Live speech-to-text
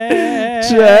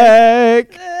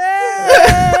Check.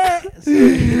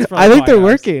 I think they're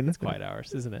working. It's quiet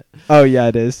hours, isn't it? Oh, yeah,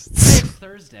 it is. It's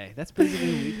Thursday. That's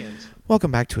basically the weekend.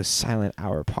 Welcome back to a Silent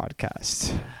Hour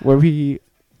podcast where we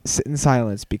sit in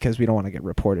silence because we don't want to get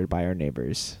reported by our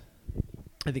neighbors.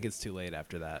 I think it's too late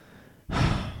after that.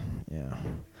 Yeah.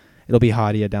 It'll be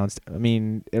Hadia downstairs. I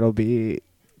mean, it'll be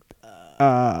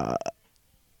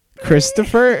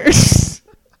Christopher.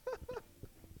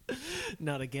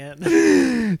 Not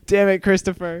again. Damn it,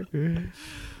 Christopher.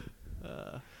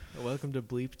 Welcome to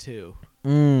Bleep 2.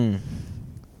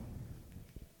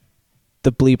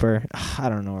 The bleeper. I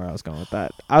don't know where I was going with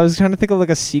that. I was trying to think of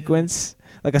like a sequence,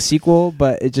 like a sequel,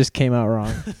 but it just came out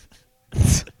wrong.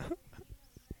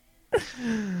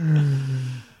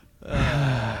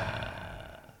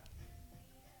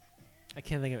 I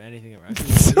can't think of anything that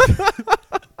rhymes.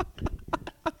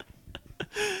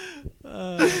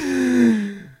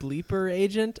 Bleeper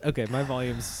agent? Okay, my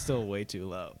volume's still way too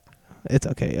low. It's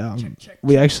okay. Check,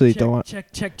 we check, actually check, don't want.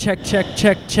 Check. Check.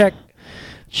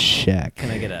 Can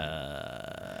I get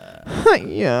a...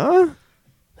 Yeah.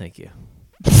 Thank you.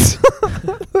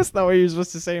 That's not what you're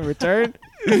supposed to say in return.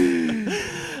 Hiya.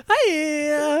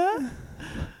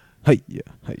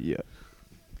 Hiya.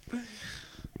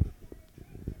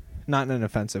 Not in an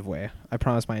offensive way. I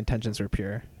promise my intentions were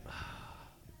pure.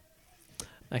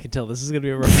 I can tell this is going to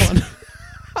be a rough one.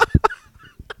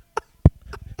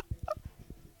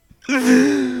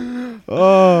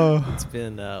 Oh. It's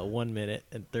been 1 minute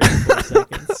and 34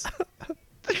 seconds.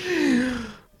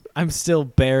 I'm still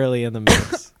barely in the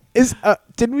mix.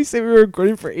 Didn't we say we were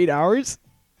recording for 8 hours?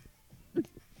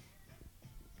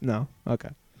 No. Okay.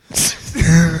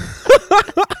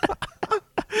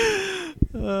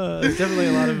 There's definitely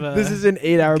a lot of this is an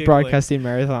 8-hour giggling broadcasting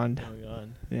marathon. going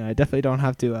on. Yeah, I definitely don't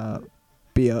have to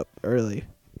be up early.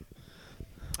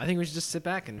 I think we should just sit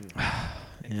back and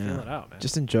feel it out, man.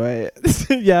 Just enjoy it.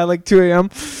 Yeah, like 2 a.m.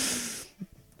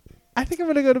 I think I'm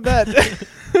going to go to bed.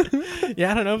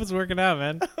 Yeah, I don't know if it's working out,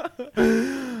 man.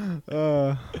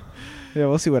 Yeah,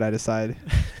 we'll see what I decide.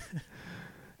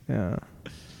 Yeah.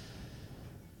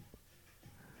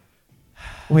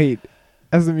 Wait,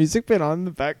 has the music been on in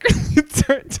the background the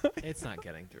entire time? It's not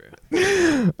getting through.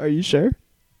 Are you sure?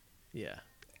 Yeah.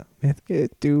 I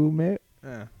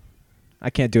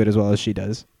can't do it as well as she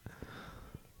does.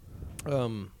 I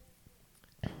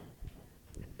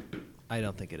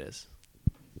don't think it is.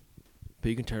 But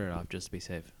you can turn it off just to be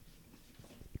safe.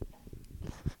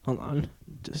 Hold on.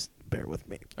 Just bear with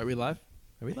me. Are we live?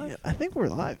 Are we live? Yeah, I think we're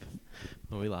live.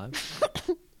 Are we live?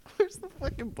 Where's the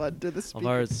fucking button to the speaker?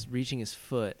 Alvaro's reaching his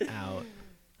foot out.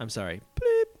 I'm sorry.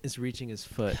 Bleep is reaching his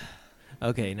foot.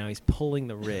 Okay, now he's pulling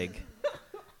the rig.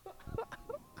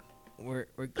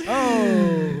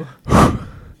 Oh!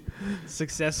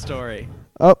 Success story.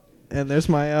 Oh, and there's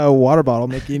my water bottle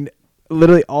making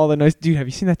literally all the noise. Dude, have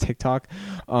you seen that TikTok?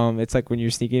 It's like when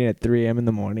you're sneaking in at 3 a.m. in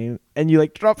the morning and you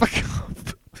like drop a cup.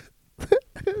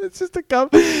 It's just a cup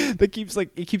that keeps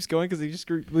like, it keeps going because they just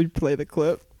replay the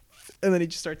clip and then he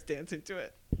just starts dancing to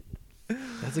it.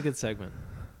 That's a good segment.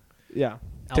 Yeah.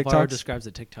 Alvaro describes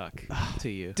a TikTok to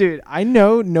you. Dude, I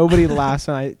know nobody laughs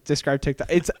when I describe TikTok.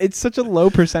 It's such a low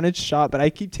percentage shot, but I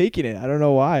keep taking it. I don't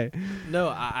know why. No,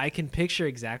 I can picture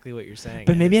exactly what you're saying.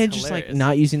 But maybe I'm hilarious. just like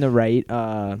not using the right,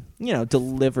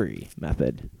 delivery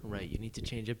method. Right, you need to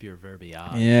change up your verbiage.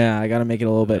 Yeah, I got to make it a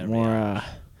little bit more,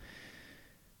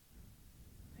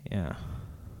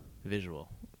 visual.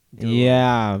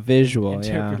 Yeah, visual.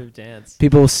 Interpretive dance.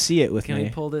 People will see it with Can me. you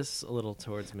pull this a little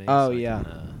towards me? Oh, so yeah.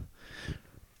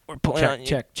 We're pulling on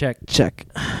you. Check.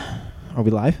 Are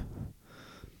we live?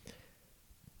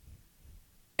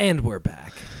 And we're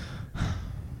back.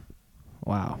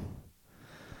 Wow.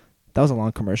 That was a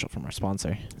long commercial from our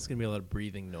sponsor. It's going to be a lot of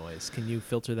breathing noise. Can you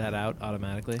filter that out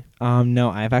automatically? No,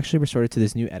 I've actually resorted to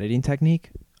this new editing technique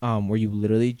where you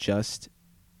literally just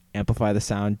amplify the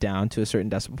sound down to a certain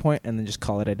decibel point and then just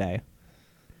call it a day.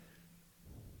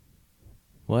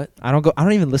 What? I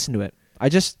don't even listen to it. I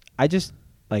just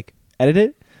like edit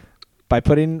it by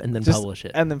putting and then publish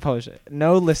it. And then publish it.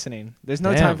 No listening. There's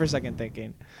no time for second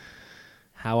thinking.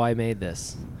 How I made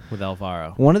this with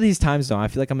Alvaro. One of these times though, I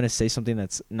feel like I'm going to say something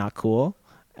that's not cool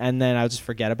and then I'll just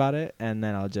forget about it and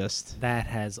then I'll just That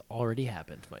has already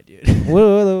happened, my dude.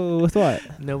 With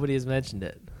what? Nobody has mentioned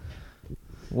it.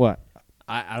 What?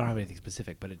 I don't have anything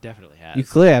specific, but it definitely has. You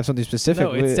clearly have something specific.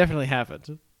 No, it's definitely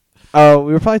happened. Oh,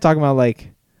 we were probably talking about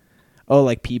like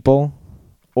people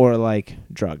or like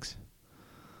drugs.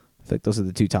 I feel like those are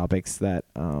the two topics that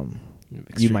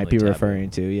you might be referring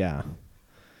to. Yeah.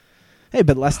 Hey,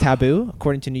 but less taboo.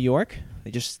 According to New York,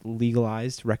 they just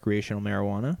legalized recreational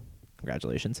marijuana.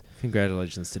 Congratulations.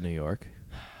 Congratulations to New York.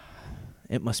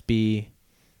 It must be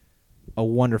a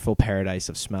wonderful paradise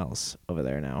of smells over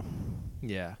there now.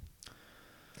 Yeah.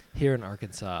 Here in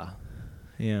Arkansas,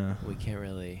 Yeah. we can't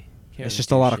really. It's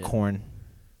just a lot of corn.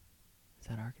 Is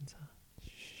that Arkansas?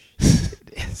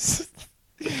 It is.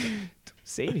 Don't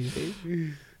say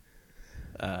anything.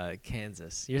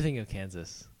 Kansas. You're thinking of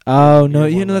Kansas. Oh no,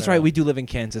 You're one that's letter right. up. We do live in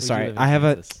Kansas. We do Sorry, live in I have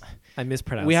Kansas. I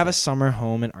mispronounced. We have a it. summer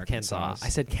home in Arkansas. Kansas. I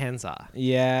said Kansas.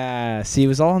 Yeah. See, it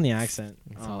was all in the accent.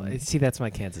 See, that's my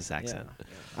Kansas accent. Yeah.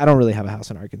 I don't really have a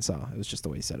house in Arkansas. It was just the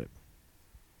way you said it.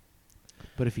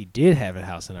 But if you did have a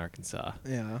house in Arkansas,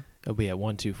 Yeah. it'll be at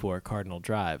 124 Cardinal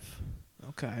Drive.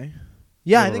 Okay.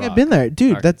 Yeah, I Little think Rock, I've been there,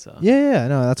 dude. That's Arkansas. yeah.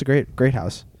 No, that's a great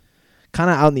house. Kind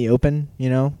of out in the open, you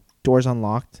know, doors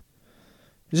unlocked.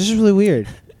 It's just really weird.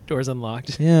 Doors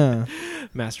unlocked. Yeah.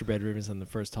 Master bedroom is on the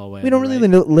first hallway. We on don't the really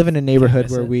right. live in a neighborhood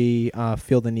miss where it. we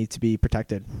feel the need to be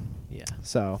protected. Yeah.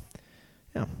 So,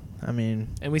 yeah. I mean,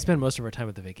 And we spend most of our time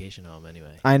at the vacation home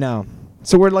anyway. I know.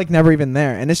 So we're like never even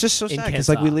there, and it's just so In sad because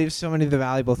like we Kansas. leave so many of the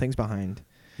valuable things behind.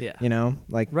 Yeah. You know,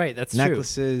 like Right, that's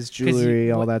necklaces, 'Cause you-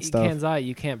 jewelry, all what- that in stuff. Kansas,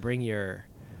 you can't bring your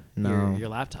No, your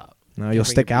laptop. no, can't you'll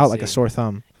bring stick your out like a PC. sore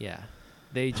thumb. Yeah.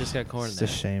 They just got corn in It's there.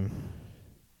 a shame.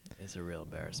 It's a real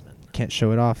embarrassment. Can't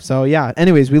show it off. So yeah.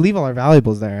 Anyways, we leave all our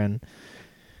valuables there, and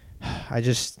I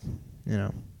just, you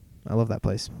know, I love that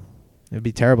place. It would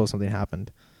be terrible if something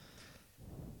happened.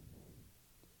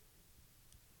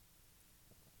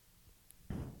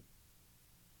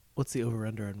 What's the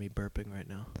over-under on me burping right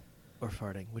now? Or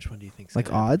farting? Which one do you think's Like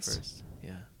gonna happen odds? first?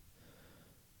 Yeah.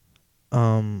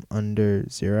 Under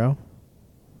 0.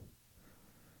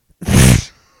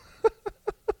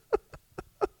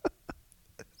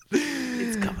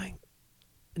 It's coming.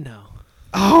 No.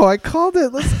 Oh, I called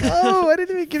it. Let's go. I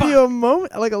didn't even give you a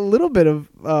moment, like a little bit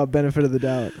of benefit of the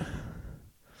doubt.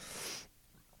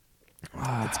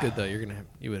 It's good though.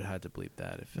 You would have had to bleep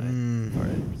that if I Mm.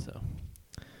 farted. So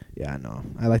Yeah, no.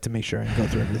 I like to make sure I go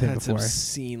through everything that's before.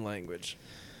 obscene language.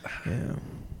 Yeah.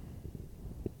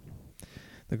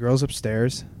 The girls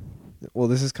upstairs. Well,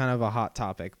 this is kind of a hot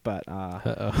topic, but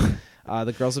Uh-oh.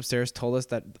 the girls upstairs told us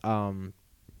that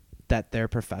that their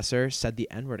professor said the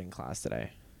N-word in class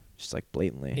today, just like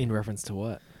blatantly. In reference to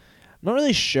what? I'm not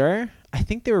really sure. I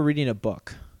think they were reading a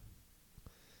book.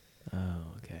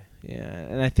 Oh, okay. Yeah,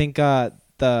 and I think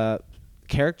the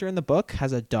character in the book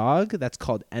has a dog that's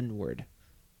called N-word.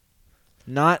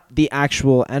 Not the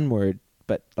actual N-word,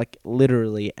 but like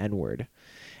literally N-word.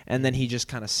 And then he just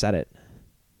kind of said it.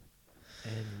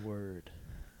 N-word.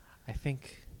 I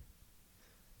think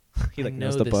He like I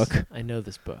knows know the this- book. I know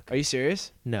this book. Are you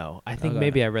serious? No, I think Okay.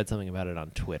 maybe I read something about it on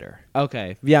Twitter.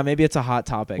 Okay. Yeah, maybe it's a hot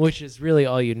topic. Which is really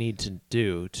all you need to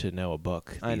do to know a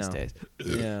book I these know. days.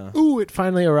 Yeah. Ooh, it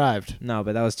finally arrived. No,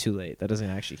 but that was too late. That doesn't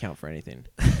actually count for anything.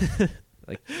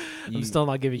 Like I'm still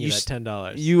not giving you, you that s-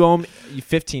 $10. you owe me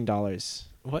 $15.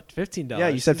 What? $15? Yeah,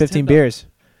 you said It's 15 $10. beers.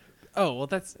 Oh, well,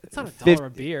 it's not a Fif- dollar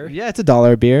a beer. Yeah, it's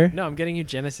 $1 a beer. No, I'm getting you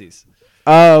Genesis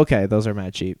Oh, okay. Those are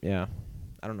mad cheap. Yeah.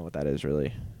 I don't know what that is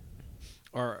really.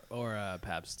 or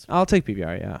Pabst. I'll take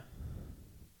PBR, yeah.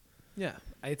 Yeah,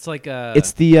 it's like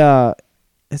It's the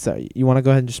it's you want to go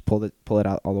ahead and just pull it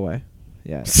out all the way?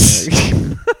 Yeah.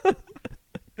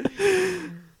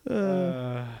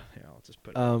 Here, I'll just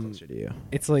put it closer to you.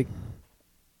 it's like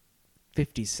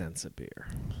 50 cents a beer.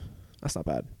 That's not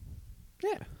bad.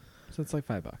 Yeah, so it's like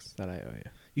 $5 that I owe you.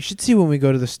 You should see when we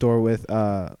go to the store with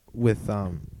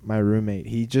my roommate.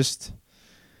 He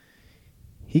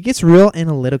gets real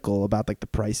analytical about like the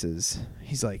prices.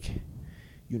 He's like,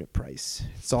 unit price.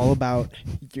 It's all about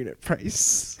unit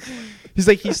price. He's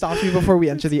like, he stops me before we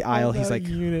enter the aisle. He's like,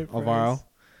 Alvaro,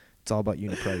 it's all about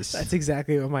unit price. That's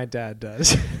exactly what my dad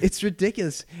does. It's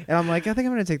ridiculous. And I'm like, I think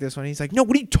I'm going to take this one. He's like, no,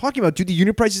 what are you talking about? Dude, the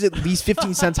unit price is at least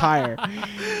 15 cents higher.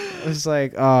 I was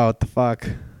like, oh, what the fuck?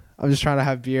 I'm just trying to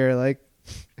have beer. Like,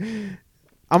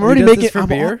 I'm already does this making for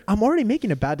beer? I'm already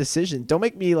making a bad decision. Don't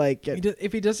make me like.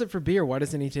 If he does it for beer, why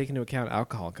doesn't he take into account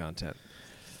alcohol content?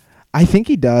 I think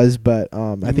he does, but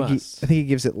I think must. he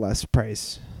gives it less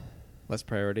price. Less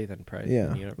priority than price. Yeah,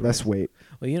 than unit less price. weight.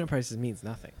 Well, unit prices means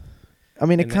nothing. I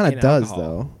mean, it In- kind in of does alcohol.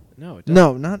 though. No, it doesn't.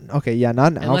 No, not okay. Yeah,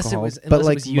 not in Unless alcohol, it was, but unless it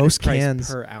like was unit most price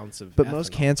cans. per ounce of. But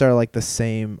most ethanol. cans are like the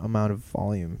same amount of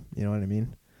volume. You know what I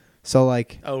mean? So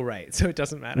like. Oh right, so it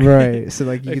doesn't matter. Right. So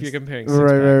like you if could you're comparing.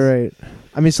 right.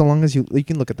 I mean, so long as you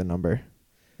can look at the number,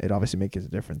 it obviously makes a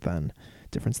difference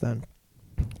then.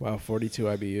 Wow, 42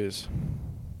 IBUs.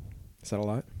 Is that a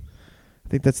lot? I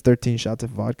think that's 13 shots of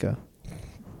vodka.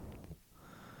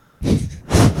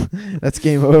 That's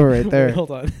game over right there. Wait,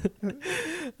 hold on.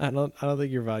 I don't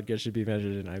think your vodka should be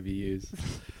measured in IBUs.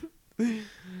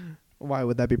 Why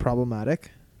would that be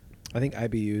problematic? I think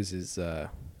IBUs is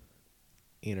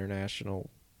international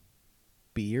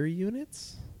beer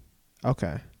units,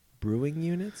 Okay. brewing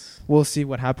units. We'll see.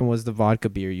 What happened was the vodka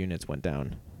beer units went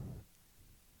down.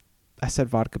 I said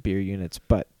vodka beer units,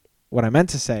 but what I meant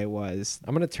to say was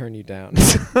I'm gonna turn you down.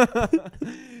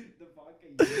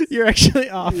 you're actually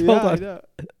off. Yeah, Hold I on. know.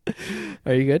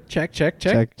 Are you good? Check. Check.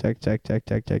 Check. Check.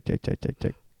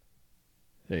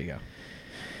 There you go.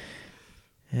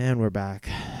 And we're back.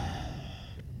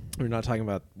 We're not talking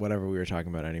about whatever we were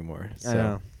talking about anymore. So. I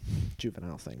know.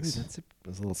 Juvenile things. Ooh, that's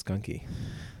a little skunky.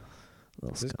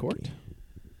 Is this corked? skunky.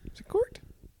 Is it corked?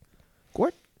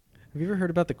 Quart? Have you ever heard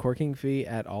about the corking fee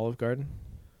at Olive Garden?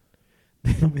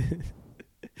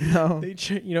 No.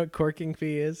 You know what corking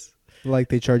fee is? Like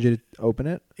they charge you to open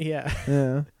it? Yeah.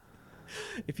 Yeah.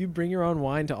 If you bring your own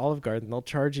wine to Olive Garden, they'll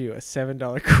charge you a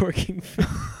 $7 corking fee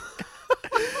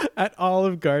at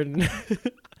Olive Garden.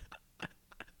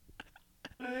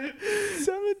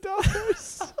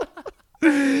 $7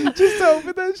 just to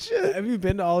open that shit. Have you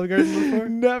been to Olive Garden before?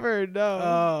 Never. No.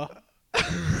 Oh,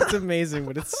 it's amazing,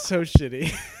 but it's so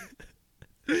shitty.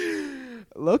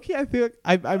 Low-key, I feel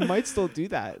like I might still do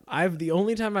that. The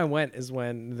only time I went is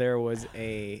when there was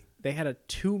they had a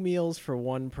 2 meals for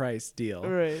one price deal.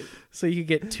 Right. So you could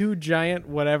get 2 giant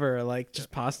whatever, like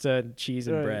just pasta and cheese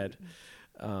and Right. bread.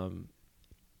 And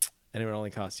it would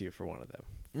only cost you for one of them.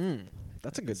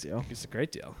 That's a good deal. It's a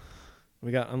great deal.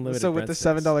 We got unlimited. So with the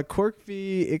breadsticks. $7 cork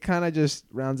fee, it kind of just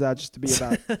rounds out just to be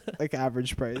about like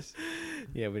average price.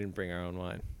 Yeah, we didn't bring our own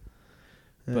wine.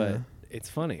 Yeah. But it's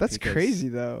funny. That's because, crazy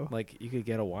though. Like you could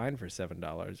get a wine for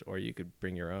 $7 or you could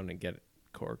bring your own and get it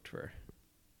corked for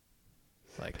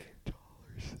like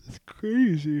It's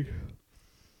crazy.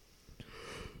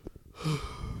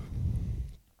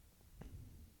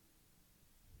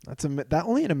 That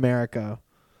only in America.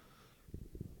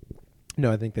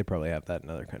 No, I think they probably have that in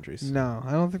other countries. No,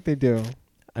 I don't think they do.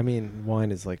 I mean,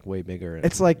 wine is like way bigger.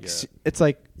 It's like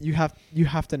you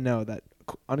have to know that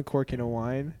uncorking a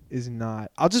wine is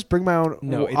not. I'll just bring my own.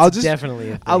 No, I'll it's just definitely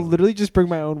a thing. I'll literally just bring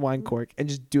my own wine cork and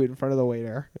just do it in front of the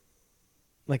waiter.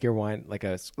 Like your wine, like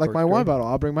a Like my wine bottle.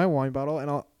 I'll bring my wine bottle and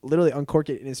I'll literally uncork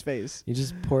it in his face. You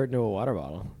just pour it into a water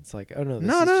bottle. It's like, oh no, this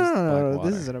No. is just black water.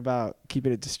 This isn't about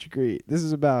keeping it discreet. This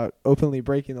is about openly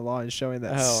breaking the law and showing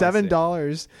that Oh, I see.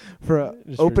 $7 for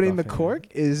Just for opening the buffing it. cork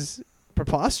is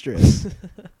preposterous.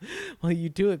 Well, you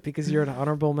do it because you're an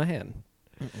honorable man.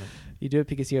 You do it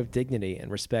because you have dignity and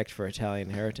respect for Italian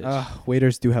heritage.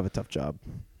 Waiters do have a tough job.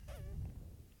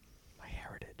 My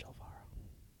heritage, Alvaro.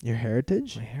 Your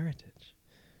heritage? My heritage.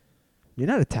 You're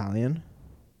not Italian.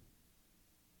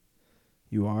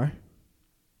 You are?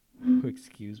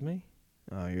 Excuse me?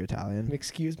 Oh, you're Italian.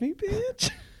 Excuse me, bitch?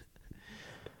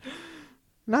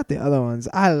 Not the other ones.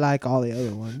 I like all the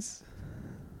other ones.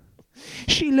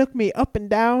 She looked me up and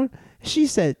down. She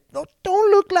said,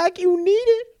 don't look like you need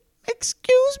it.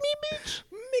 Excuse me, bitch.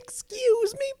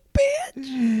 Excuse me,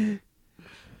 bitch?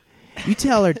 You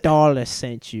tell her Darla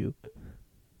sent you.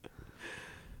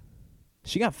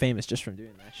 She got famous just from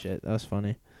doing that shit. That was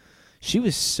funny. She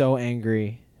was so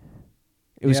angry.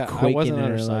 It was quaking I wasn't in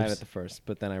on her her side lips. at the first,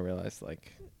 but then I realized,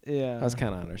 like, Yeah. I was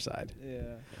kind of on her side.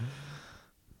 Yeah.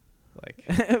 Like,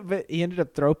 But he ended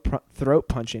up throat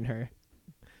punching her.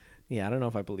 yeah, I don't know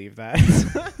if I believe that.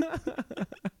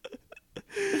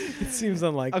 It seems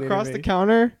unlikely. Across to the me.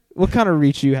 counter? What kind of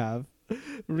reach you have?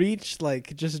 Reach,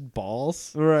 like, just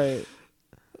balls. Right.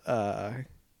 I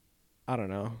don't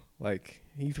know. Like,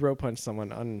 he throat punched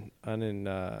someone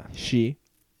She.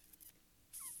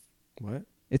 What?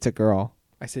 It's a girl.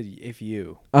 I said if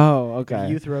you. Oh, okay.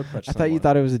 If you throat punch I someone. thought you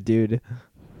thought it was a dude.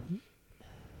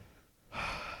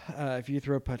 If you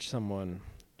throat punch someone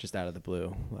just out of the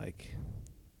blue, like,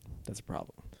 that's a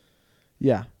problem.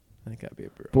 Yeah. I think that'd be a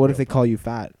But what if they call you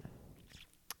fat?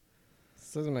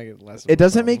 This doesn't make it less. It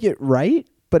doesn't make it right,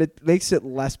 but it makes it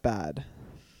less bad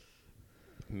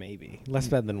maybe less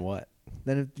bad than what?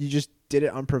 than if you just did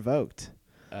it unprovoked.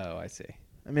 Oh, I see.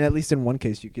 I mean, at least in one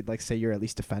case, you could like say you're at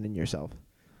least defending yourself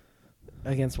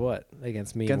Against what?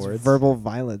 Against me against words? verbal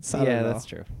violence. I don't Yeah, know. that's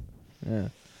true. Yeah.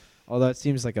 Although it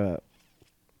seems like It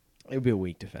would be a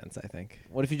weak defense, I think.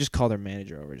 what if you just called their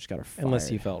manager over, just got her fired?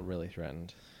 Unless you felt really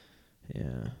threatened.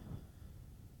 Yeah.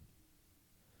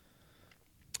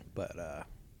 But I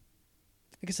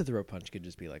guess a throat punch could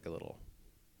just be like a little.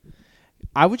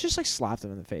 I would just like slap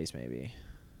them in the face, maybe.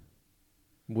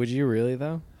 Would you really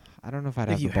though? I don't know if I'd If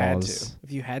have you the had balls. to.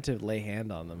 If you had to lay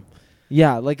hand on them.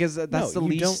 Yeah, like that's No, the you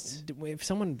least. don't. If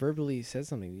someone verbally says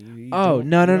something, you Oh don't,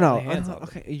 no you no don't no! lay hands on them.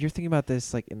 Okay, you're thinking about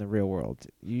this like in the real world.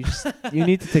 You just, you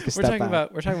need to take a step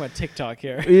back. We're talking about TikTok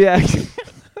here. Yeah.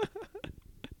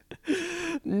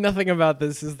 Nothing about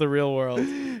this is the real world.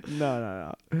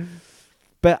 No.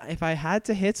 But if I had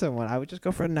to hit someone, I would just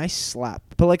go for a nice slap,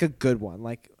 but like a good one.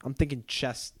 Like I'm thinking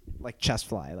chest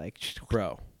fly. Like,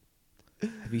 Bro,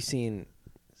 have you seen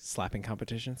slapping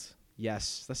competitions?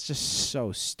 yes, that's just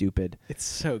so stupid. It's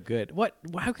so good. What?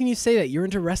 How can you say that? You're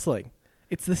into wrestling.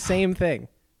 It's the same thing.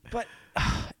 But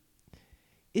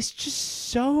it's just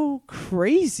so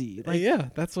crazy. Like, yeah,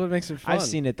 that's what makes it fun. I've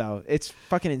seen it though. It's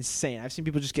fucking insane. I've seen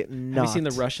people just get knocked. Have you seen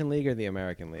the Russian League or the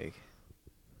American League?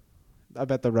 I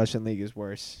bet the Russian league is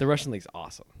worse. The Russian League's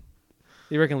awesome.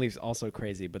 The American League's also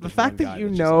crazy, but The there's fact one that guy you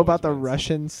just know always about the wins.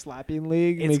 Russian slapping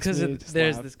league It's makes because me just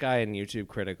there's laugh. this guy in YouTube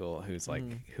Critical who's like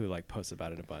who like posts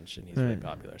about it a bunch, and he's really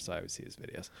popular, so I always see his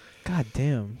videos. God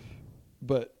damn.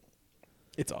 But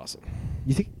it's awesome.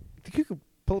 You think you could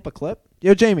pull up a clip?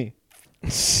 Yo, Jamie.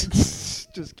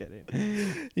 Just kidding.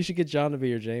 You should get John to be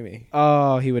your Jamie.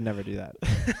 Oh, he would never do that.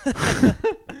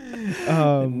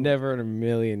 Never in a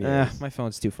million years. My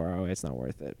phone's too far away. It's not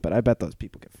worth it. But I bet those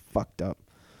people get fucked up.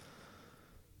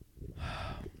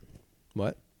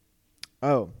 What?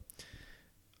 Oh,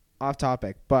 off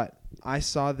topic. But I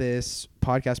saw this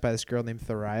podcast by this girl named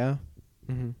Thoraya.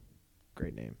 Mm-hmm.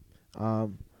 Great name.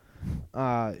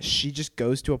 She just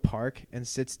goes to a park and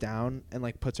sits down and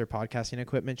like puts her podcasting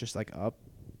equipment just like up,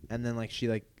 and then like she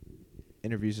like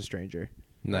interviews a stranger.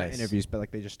 Nice. Not interviews, but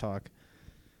like they just talk.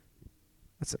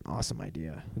 That's an awesome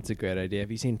idea. That's a great idea.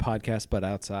 Have you seen Podcast But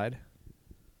Outside?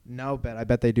 No, but I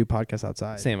bet they do podcasts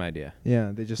outside. Same idea.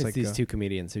 Yeah, they just It's like these go. two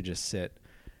comedians who just sit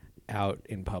out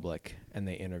in public and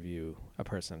they interview a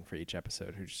person for each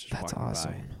episode who's just That's walking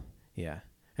awesome. by. Yeah.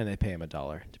 And they pay him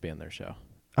 $1 to be on their show.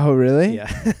 Oh, really?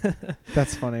 Yeah.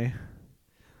 That's funny.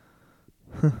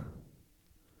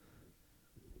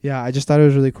 Yeah, I just thought it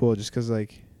was really cool just because,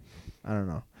 like, I don't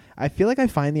know. I feel like I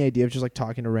find the idea of just, like,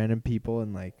 talking to random people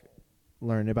and, like,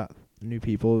 learning about new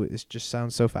people, it just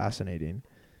sounds so fascinating.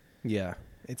 Yeah.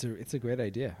 It's a great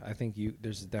idea. I think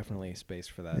there's definitely space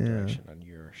for that Yeah. direction on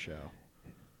your show.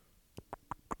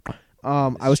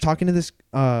 I was talking to this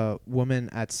woman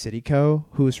at Cityco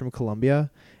who was from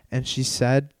Colombia, and she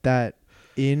said that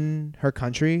in her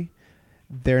country,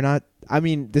 they're not. I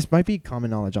mean, this might be common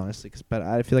knowledge, honestly, but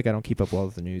I feel like I don't keep up well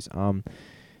with the news.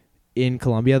 In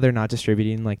Colombia, they're not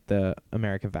distributing like the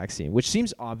American vaccine, which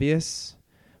seems obvious,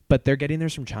 but they're getting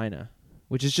theirs from China,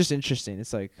 which is just interesting.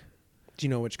 It's like, Do you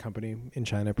know which company in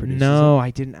China produces no, it?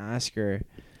 I didn't ask her,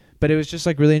 but it was just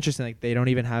like really interesting. Like they don't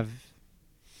even have.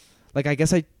 Like I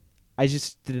guess I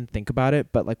just didn't think about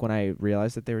it, but like when I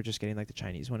realized that they were just getting like the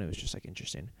Chinese one, it was just like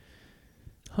interesting.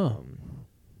 Huh.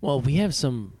 Well, we have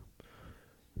some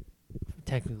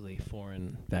technically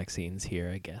foreign vaccines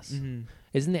here, I guess. Mm-hmm.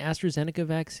 Isn't the AstraZeneca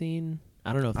vaccine?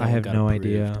 I don't know if that I one have got no approved.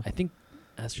 idea. I think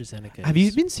AstraZeneca. Have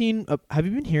you been seeing? Have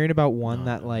you been hearing about one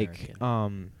that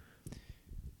Non-American.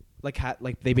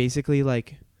 like they basically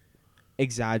like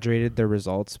exaggerated their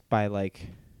results by like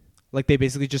they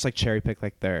basically just like cherry picked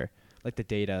like their like the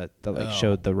data that like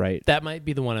showed the right. That might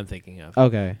be the one I'm thinking of.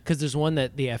 Okay. Because there's one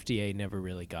that the FDA never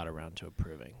really got around to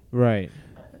approving. Right.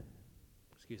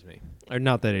 Excuse me. Or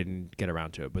not that it didn't get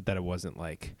around to it, but that it wasn't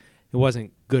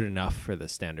good enough for the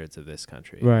standards of this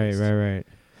country. at Right. least.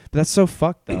 But that's so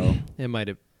fucked though. It might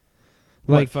have.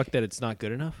 Like Fuck that it's not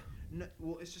good enough? No,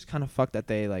 well, it's just kind of fucked that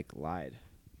they like lied.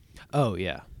 Oh,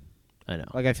 yeah. I know.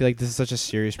 Like I feel like this is such a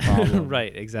serious problem.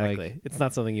 Right, exactly. Like, it's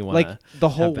not something you want to. like the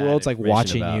whole have bad world's like information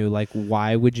watching about. you. Like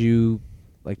why would you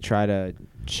like try to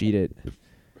cheat it?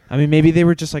 I mean, maybe they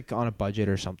were just like on a budget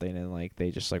or something, and like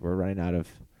they just like were running out of.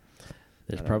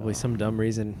 There's I don't probably know. some dumb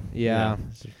reason. Yeah.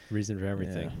 There's a reason for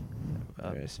everything.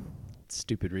 There is.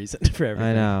 Stupid reason for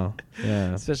everything. I know.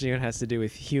 Yeah. Especially when it has to do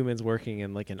with humans working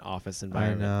in like an office I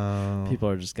environment. know. People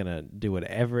are just gonna do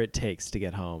whatever it takes to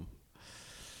get home.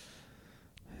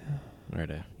 Or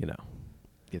to,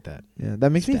 get that. Yeah,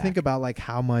 that makes me Stack. think about like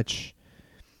how much.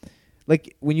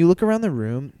 Like when you look around the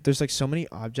room, there's like so many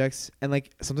objects, and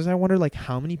like sometimes I wonder like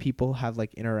how many people have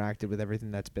like interacted with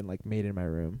everything that's been like made in my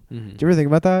room. Mm-hmm. Do you ever think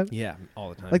about that? Yeah, all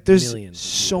the time. Like there's Millions of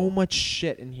so people. much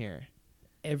shit in here.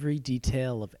 Every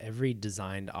detail of every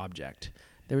designed object.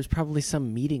 There was probably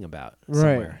some meeting about Right.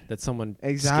 somewhere that someone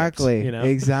Exactly. skipped,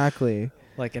 Exactly.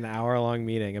 like an hour-long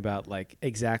meeting about like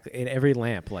exactly in every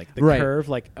lamp, like the Right. curve,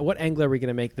 like what angle are we going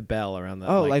to make the bell around the?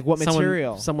 Oh, like what someone-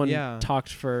 material. Someone Yeah.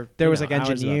 talked for. There was hours like about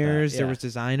that. engineers, there Yeah. was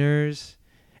designers,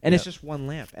 and it's Yep. just one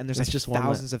lamp. And there's It's like just one lamp.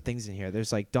 thousands of things in here.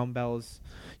 There's like dumbbells.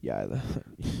 Yeah.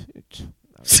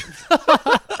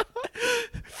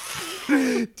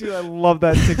 Dude, I love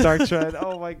that TikTok trend.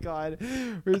 Oh my god,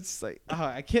 we're just like,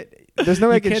 I can't. There's no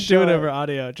way I You can can't show do it over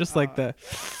audio. Just like the.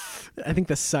 I think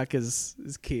the suck is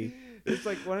key. It's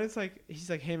like when it's like he's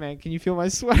like, hey man, can you feel my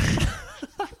sweat?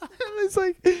 It's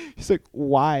like he's like,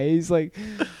 why? He's like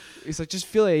just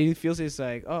feel it. He feels it. He's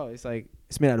like, oh, it's like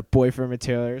it's made out of boyfriend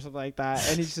material or something like that.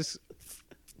 And he's just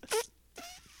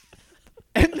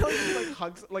and like, he like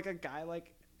hugs like a guy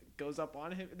like goes up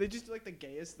on him. They just do like the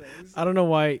gayest things. I don't know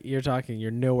why you're talking.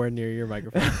 You're nowhere near your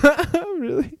microphone.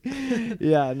 Really?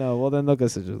 Yeah. No. Well, then they'll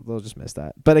just miss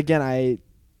that. But again, I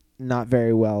not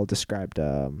very well described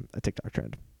a TikTok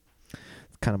trend.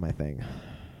 It's kind of my thing.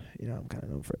 You know, I'm kind of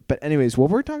known for it. But anyways, what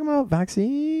were we talking about?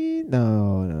 Vaccine?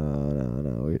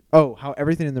 No. Oh, how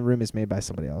everything in the room is made by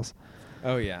somebody else.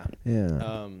 Oh yeah.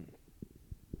 Yeah.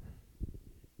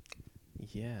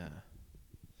 Yeah.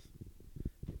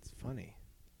 It's funny.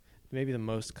 Maybe the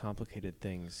most complicated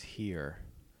things here,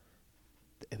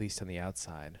 at least on the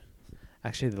outside,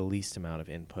 actually the least amount of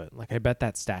input. Like I bet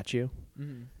that statue,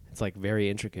 it's like very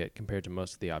intricate compared to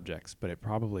most of the objects, but it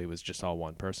probably was just all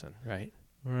one person, right?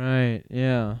 Right.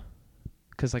 Yeah.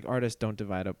 Because like artists don't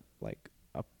divide up like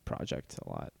a project a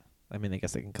lot. I mean, I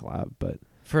guess they can collab, but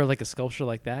For like a sculpture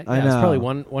like that, I yeah, it's probably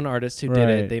know. one artist who did Right.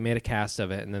 it. They made a cast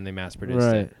of it and then they mass produced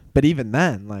right. it. But even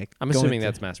then, like I'm going assuming to-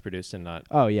 that's mass produced and not.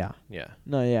 Oh yeah. Yeah.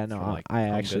 No. Yeah. No. From, like, I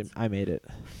Home actually Goods? I made it.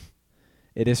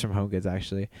 It is from Home Goods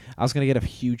actually. I was gonna get a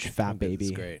huge fat Home Goods baby.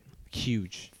 is great.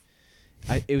 Huge.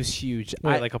 It was huge.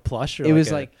 Wait, like a plush or it like was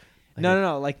a, like a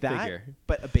no, like that, figure?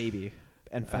 but a baby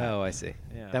and fat. Oh, I see.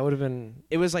 Yeah. That would have been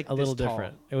It was like a little this tall.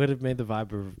 different. It would have made the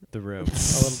vibe of the room a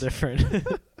little different.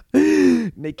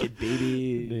 Naked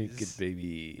baby. Naked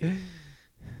baby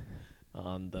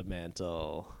on the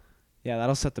mantle. Yeah,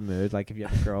 that'll set the mood. Like if you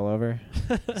have a girl over,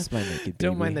 it's my naked baby.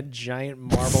 Don't mind the giant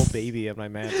marble baby on my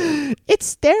mantle. It's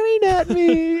staring at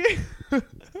me.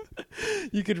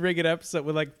 You could rig it up so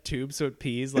with like tubes so it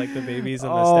pees like the babies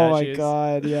and the Oh my statues.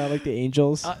 god, yeah, like the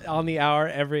angels. On the hour,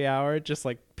 every hour, just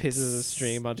like pisses a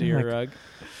stream onto your rug.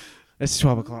 It's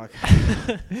 12 o'clock.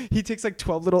 He takes like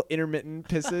 12 little intermittent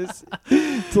pisses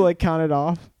to like count it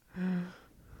off.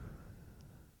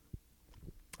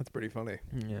 That's pretty funny.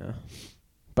 Yeah.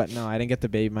 But no, I didn't get the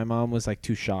baby. My mom was like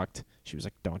too shocked. She was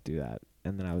like, don't do that.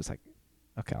 And then I was like,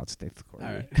 okay, I'll just take the corgi.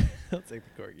 All right, I'll take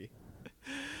the corgi.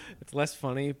 It's less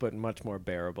funny, but much more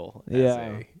bearable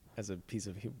as a piece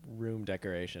of room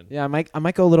decoration. Yeah, I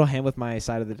might go a little ham with my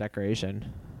side of the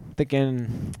decoration.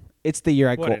 Thinking it's the year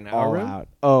I What, go in our all room? out.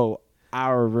 Oh,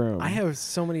 our room. I have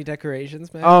so many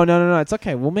decorations, man. Oh no, it's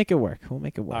okay. We'll make it work. All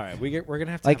right. We're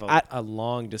gonna have to Like, have a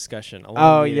long discussion. A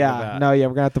long Oh meeting yeah, about, no, yeah.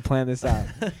 We're gonna have to plan this out.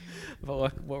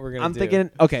 about what we're gonna I'm do. thinking.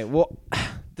 Okay, well,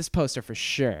 this poster for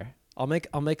sure. I'll make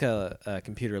a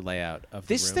computer layout of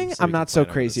This the room thing so I'm we can not so plan over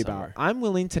the crazy summer. about. I'm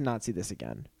willing to not see this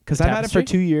again because I've had it for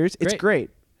Tapestry? 2 years. It's Great. great.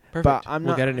 Perfect. But I'm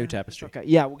we'll not. get a new tapestry. Okay,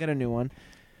 yeah, we'll get a new one.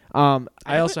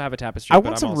 I also have a tapestry. I but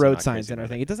want I'm some also road not signs crazy and about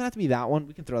everything. it. It doesn't have to be that one.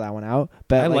 We can throw that one out.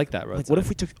 But I like that road What sign. if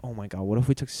we took? Oh my god! What if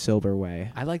we took Silver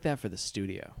Way? I like that for the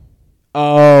studio.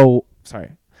 Oh,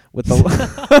 sorry. With the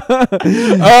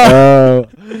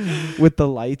with the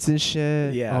lights and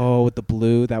shit. Yeah. Oh, with the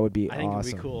blue, that would be I think awesome.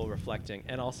 it'd be cool reflecting,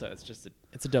 and also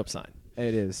it's a dope sign.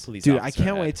 It is, Police dude. I officer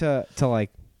can't hat. wait to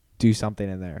like do something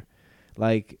in there,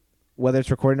 like whether it's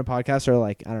recording a podcast or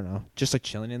like I don't know, just like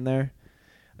chilling in there.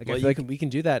 Like I Well, feel like we can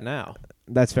do that now.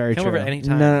 that's very come true. over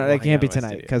anytime No, and no, we'll it hang can't out be in my tonight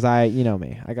studio. because you know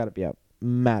me, I gotta be up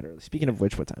mad early. Speaking of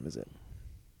which, what time is it?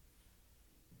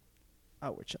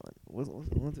 Oh, we're chilling.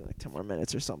 We'll do like 10 more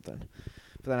minutes or something.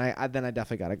 But then I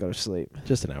definitely gotta go to sleep.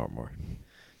 Just an hour more.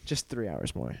 Just 3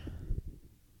 hours more.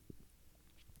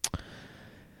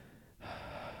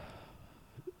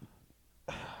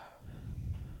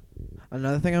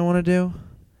 Another thing I want to do,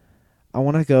 I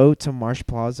want to go to Marsh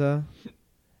Plaza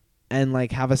and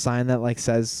like have a sign that like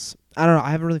says, I don't know,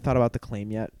 I haven't really thought about the claim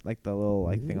yet, like the little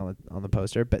like thing on the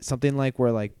poster, but something like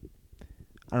where like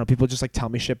I don't know, people just like tell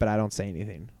me shit but I don't say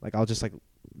anything. Like I'll just like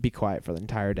be quiet for the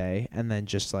entire day and then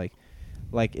just like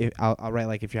if I'll write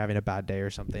like if you're having a bad day or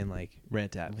something, like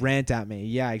Rant at me. rant at me.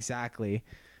 Yeah, exactly.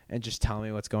 And just tell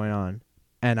me what's going on.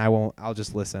 And I'll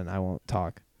just listen. I won't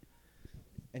talk.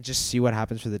 And just see what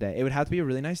happens for the day. It would have to be a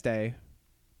really nice day.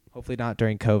 Hopefully not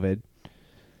during COVID.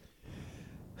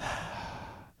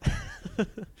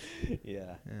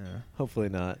 Yeah. Yeah. Hopefully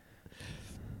not.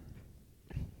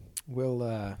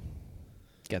 We'll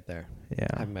get there. Yeah.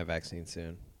 Having my vaccine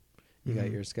soon. You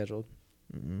got yours scheduled?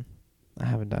 Mm-mm. I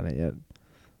haven't done it yet.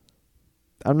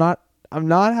 I'm not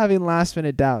having last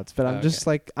minute doubts, but I'm just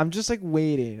like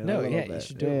waiting. No, a little yeah, bit. you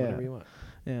should do it whenever you want.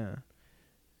 Yeah.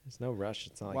 There's no rush.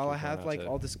 It's not like While you're I going have out like to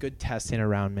all this good testing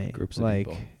around me. groups of like,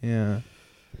 people. yeah.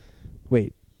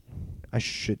 Wait, I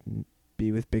shouldn't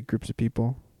be with big groups of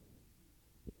people.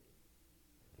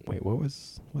 Wait,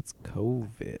 what's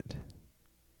COVID?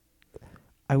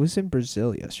 I was in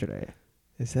Brazil yesterday.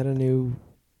 Is that a new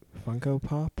Funko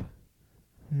Pop?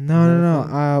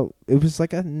 No. It was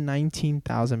like a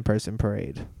 19,000 person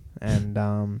parade, and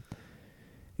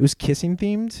it was kissing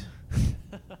themed,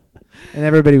 and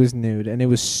everybody was nude, and it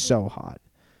was so hot,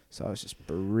 so I was just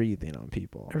breathing on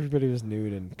people. Everybody was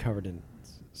nude and covered in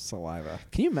saliva.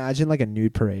 Can you imagine like a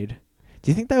nude parade?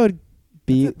 Do you think that would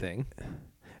be That's a thing?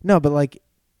 No, but like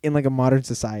in like a modern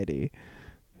society.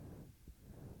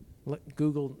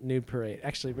 Google nude parade.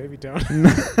 Actually, maybe don't.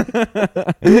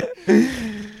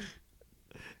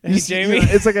 Hey, Jamie.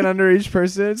 It's like an underage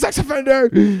person. Sex offender.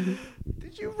 Did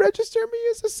you register me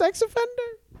as a sex offender?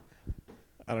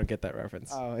 I don't get that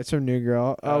reference. Oh, it's from New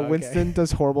Girl. Oh, okay. Winston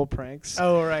does horrible pranks.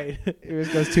 Oh, right.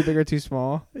 It goes too big or too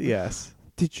small. Yes.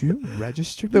 Did you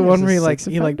register me The one as where a sex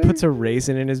he offender? puts a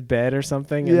raisin in his bed or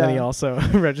something, and then he Yeah. also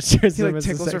registers He him like as a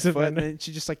tickles her sex foot, offender. and then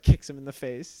she just like kicks him in the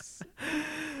face.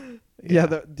 He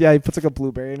puts like a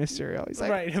blueberry in his cereal. He's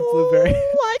like, Right, a blueberry.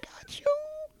 I got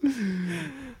you.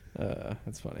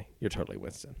 That's funny. You're totally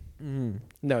Winston. Mm.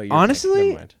 No, you're Honestly? Nick.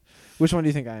 Never mind. Which one do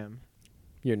you think I am?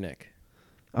 You're Nick.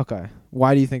 Okay.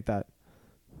 Why do you think that?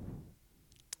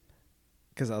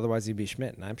 Because otherwise you'd be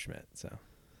Schmidt, and I'm Schmidt. So,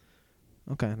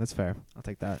 Okay, that's fair. I'll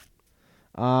take that.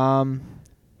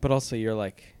 but also you're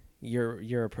like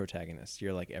you're a protagonist.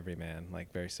 You're like every man,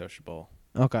 like very sociable,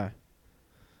 Okay.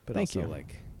 but Thank also you.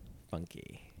 like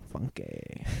funky.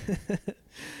 Funky.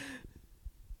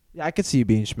 Yeah, I could see you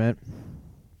being Schmidt.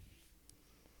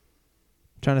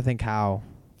 Trying to think how.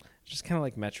 Just kind of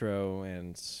like Metro,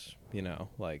 and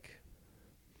like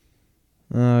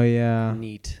Oh yeah,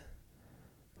 neat.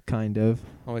 kind of.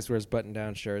 Always wears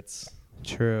button-down shirts.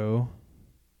 True.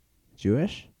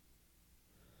 Jewish?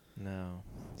 No.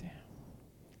 Damn.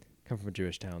 Come from a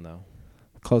Jewish town, though.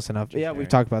 Close enough. Just Yeah, very- we've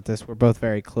talked about this. We're both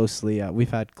very closely.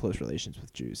 We've had close relations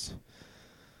with Jews.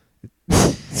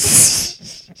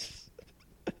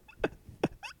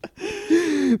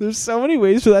 There's so many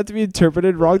ways for that to be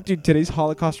interpreted wrong. Dude, today's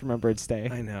Holocaust Remembrance Day.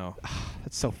 I know.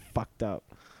 That's so fucked up.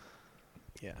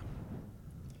 Yeah.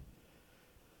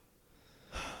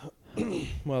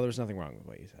 Well, there's nothing wrong with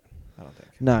what you said. I don't think.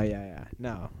 No,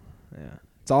 yeah.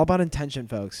 It's all about intention,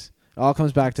 folks. It all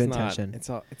comes back to It's not.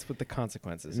 intention. It's with the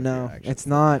consequences. of No, your actions it's that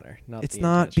not. matter, It's the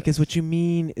not, because intentions. what you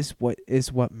mean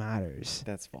is what matters.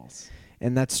 That's false.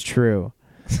 And that's true.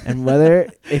 And whether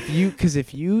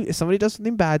if somebody does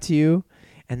something bad to you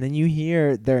and then you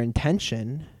hear their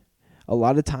intention, a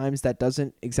lot of times that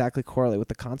doesn't exactly correlate with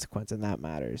the consequence, and that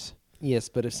matters. Yes,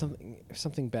 but if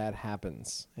something bad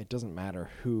happens, it doesn't matter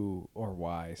who or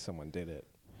why someone did it.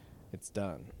 It's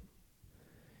done.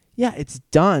 Yeah, it's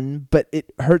done, but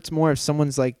it hurts more if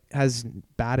someone's like has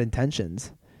bad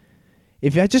intentions.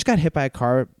 If I just got hit by a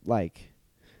car, like,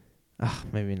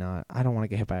 maybe not. I don't want to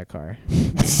get hit by a car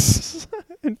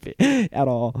at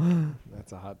all.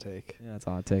 That's a hot take. Yeah, that's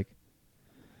all I take.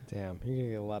 Damn, you're gonna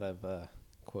get a lot of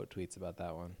quote tweets about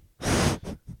that one.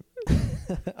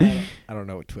 I don't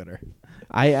know what Twitter.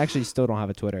 I actually still don't have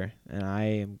a Twitter, and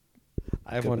I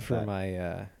have Good one with for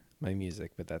that. my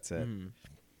music, but that's it.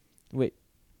 Wait.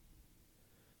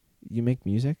 You make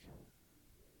music?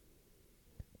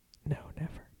 No,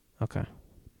 never. Okay.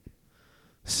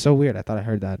 So weird. I thought I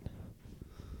heard that.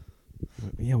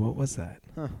 Yeah, what was that?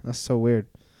 Huh, that's so weird.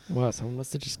 Wow, someone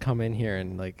must have just come in here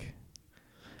and like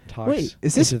talked. Wait,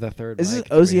 is this- into the third? Is this mic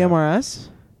that we have. OZMRS?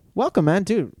 Welcome, man,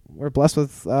 dude. We're blessed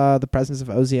with the presence of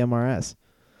OZMRS.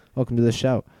 Welcome to the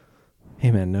show.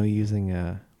 Hey, man, no using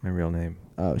my real name.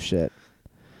 Oh shit.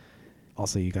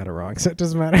 Also, you got it wrong, so it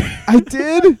doesn't matter. I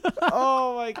did?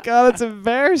 Oh my god, that's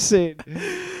embarrassing.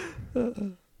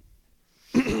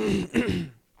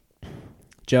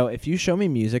 Joe, if you show me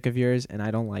music of yours and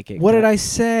I don't like it, What can did I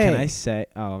say? Can I say?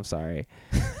 Oh, I'm sorry.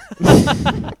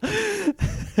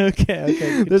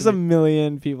 Okay. There's a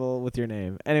million people with your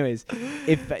name. Anyways,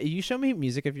 if you show me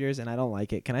music of yours and I don't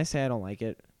like it, can I say I don't like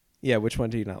it? Yeah, which one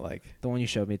do you not like? The one you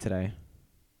showed me today.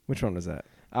 Which one was that?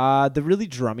 The really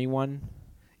drummy one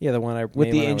Yeah, the one I with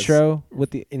made the when I was intro.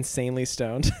 With the insanely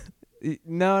stoned.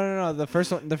 no. The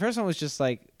first one was just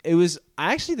like it was.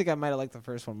 I actually think I might have liked the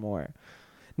first one more.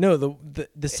 No,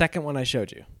 the second one I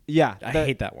showed you. Yeah, I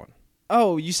hate that one.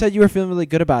 Oh, you said you were feeling really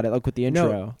good about it, like with the intro.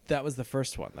 No, that was the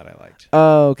first one that I liked.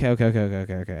 Oh, okay. I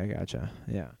gotcha.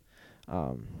 Yeah.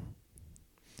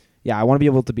 Yeah, I want to be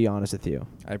able to be honest with you.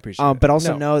 I appreciate it. But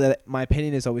also No. know that my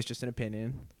opinion is always just an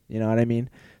opinion. You know what I mean?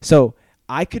 So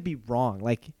I could be wrong.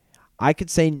 Like, I could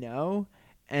say no,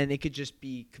 and it could just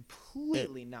be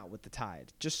completely not with the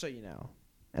tide. Just so you know.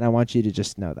 And I want you to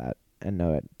just know that and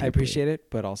know it. I appreciate it,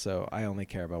 but also I only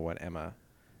care about what Emma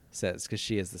says because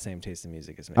she has the same taste in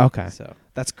music as me. Okay. So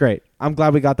That's great. I'm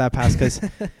glad we got that passed because,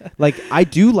 like, I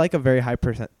do like a very high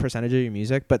percentage of your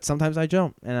music, but sometimes I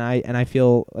don't, and I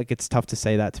feel like it's tough to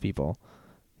say that to people.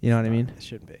 You know what I mean? It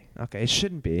shouldn't be. Okay, it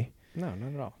shouldn't be. No,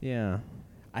 not at all. Yeah.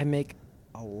 I make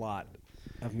a lot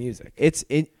of music.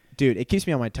 Dude, it keeps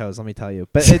me on my toes, let me tell you.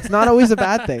 But it's not always a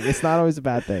bad thing. It's not always a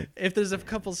bad thing. If there's a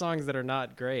couple songs that are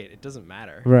not great, it doesn't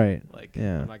matter. Right. Like,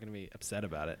 Yeah. I'm not going to be upset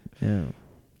about it. Yeah.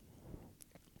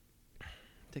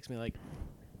 It takes me like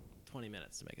 20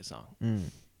 minutes to make a song.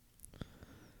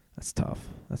 That's tough.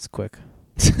 That's quick.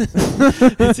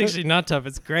 It's actually not tough.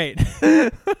 It's great.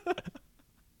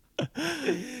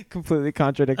 Completely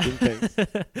contradicting things.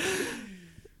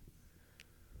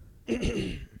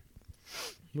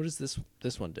 What does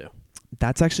this one do?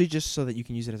 That's actually just so that you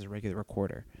can use it as a regular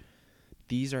recorder.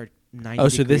 These are 90 Oh,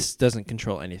 so degrees. this doesn't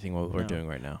control anything what we're No. doing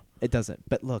right now. It doesn't.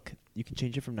 But look, you can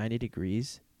change it from 90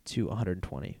 degrees to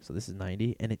 120. So this is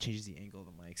 90, and it changes the angle of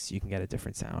the mic so you can get a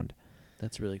different sound.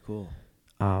 That's really cool.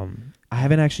 I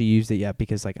haven't actually used it yet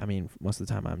because, like, I mean, most of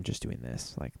the time I'm just doing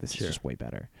this. Like, this Sure. is just way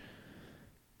better.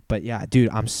 But yeah, dude,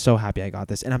 I'm so happy I got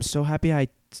this. And I'm so happy I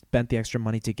spent the extra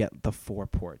money to get the 4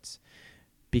 ports.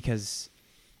 Because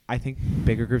I think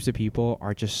bigger groups of people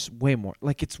are just way more,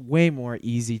 like, it's way more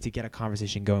easy to get a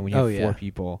conversation going when you have 4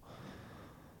 people.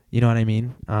 You know what I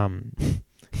mean?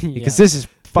 Because this is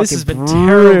fucking this has been brutal.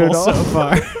 terrible so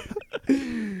far.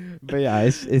 But yeah,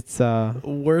 it's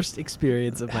Worst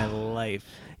experience of my life.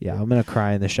 yeah, I'm gonna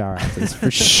cry in the shower after this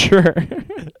for sure.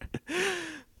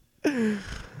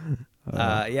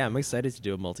 Yeah, I'm excited to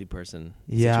do a multi-person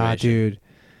Yeah, situation. dude.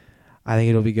 I think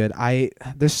it'll be good.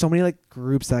 There's so many like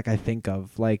groups that I think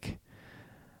of. Like,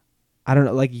 I don't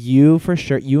know, like you for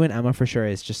sure, you and Emma for sure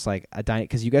is just like a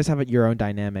because you guys have your own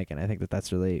dynamic, and I think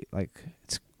that's really like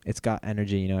it's got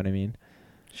energy. You know what I mean?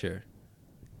 Sure.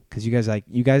 Because you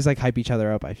guys hype each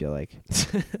other up. I feel like it's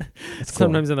cool.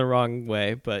 Sometimes in the wrong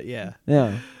way, but yeah.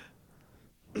 Yeah.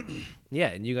 Yeah,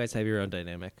 and you guys have your own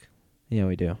dynamic. Yeah,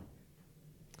 we do.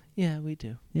 Yeah, we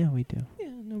do. Yeah, we do.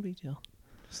 Yeah, no big deal.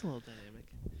 Just a little dynamic.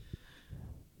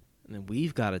 And then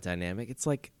we've got a dynamic. It's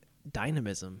like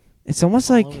dynamism. It's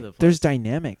almost All like over the there's place.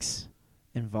 dynamics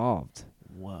involved.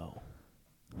 Whoa.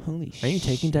 Holy shit. Are you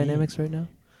taking dynamics right now?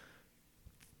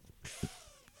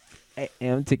 I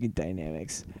am taking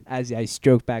dynamics as I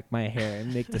stroke back my hair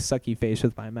and make the sucky face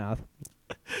with my mouth.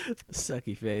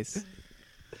 Sucky face.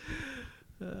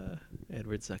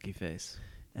 Edward Sucky Face.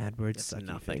 Edward It's Sucky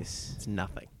nothing. Face. It's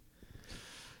nothing.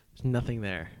 There's nothing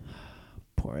there.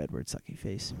 Poor Edward Sucky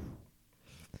Face.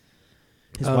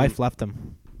 His Um, wife left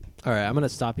him. All right, I'm going to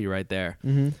stop you right there.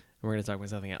 Mm-hmm. And we're going to talk about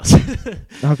something else.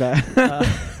 Okay.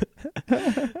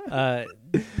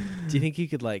 Do you think you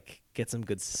could like get some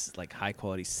good like high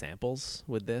quality samples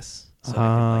with this so I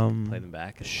can like play them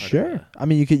back? As part of Sure. I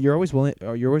mean, you're always willing,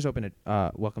 or you're always open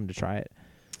to, welcome to try it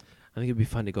I think it'd be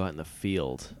fun to go out in the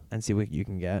field and see what you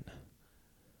can get.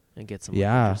 and get some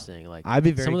Yeah. interesting like I'd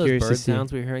be very some of those curious to bird see.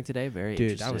 sounds we were hearing today. Very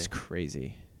Dude, interesting. that was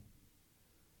crazy.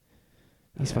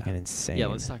 He's Yeah. fucking insane. Yeah,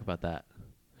 let's talk about that.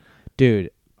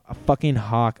 Dude, a fucking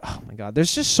hawk. Oh my god,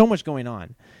 there's just so much going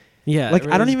on. Yeah, Like,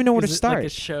 I don't even know where to Like start. a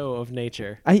show of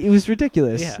nature. It was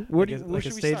ridiculous. Yeah, Where like where a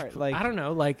should we stage start? Like, I don't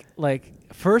know. Like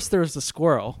first there was the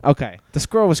squirrel. okay, the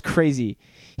squirrel was crazy.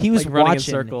 He was Like running in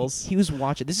watching circles. He was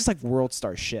watching. This is like World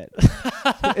Star shit.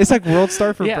 It's like World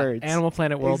Star for yeah, birds. Animal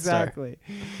Planet World Star. Exactly.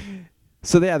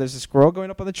 So yeah, there's a squirrel going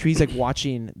up on the trees, like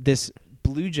watching this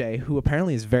blue jay who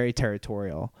apparently is very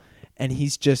territorial, and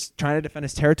he's just trying to defend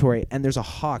his territory. And there's a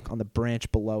hawk on the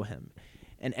branch below him,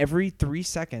 and every 3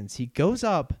 seconds he goes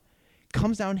up,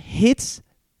 comes down, hits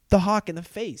the hawk in the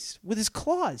face with his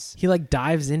claws, He like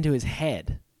dives into his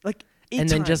head like 8 and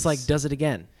then just like times. does it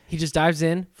again. He just dives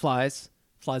in, flies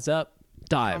up,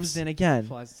 dives, comes in again,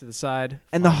 flies to the side,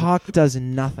 and the flies- hawk does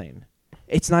nothing.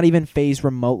 It's not even phased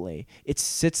remotely. It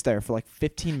sits there for like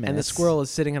 15 minutes. and the squirrel is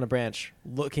sitting on a branch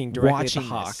looking directly watching at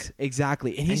the hawk. this.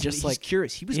 Exactly. And he's just, just like- like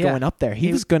curious. He was Yeah. going up there.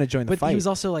 He was going to join the But fight. he was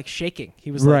also like shaking.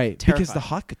 He was right. like terrified. Because the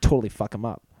hawk could totally fuck him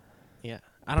up. Yeah,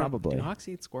 I don't Probably. Do hawks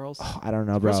eat squirrels? Oh, I don't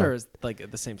know, bro. Squirrels are like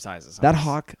the same size as That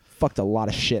hawks. hawk fucked a lot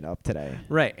of shit up today.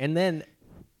 Right, and then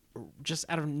just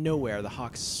out of nowhere, the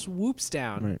hawk swoops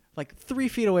down Right. like 3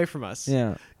 feet away from us.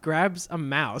 Yeah. Grabs a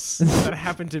mouse that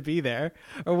happened to be there,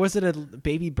 or was it a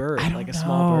baby bird, I don't like a know.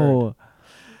 small bird?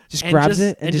 Just And grabs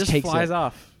it and just takes flies it.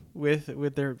 off with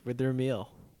their meal.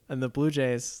 And the blue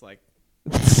jay is like,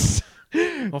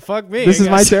 well, fuck me. This I is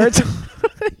my guess." territory.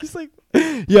 He's like,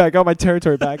 yeah, I got my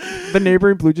territory back. The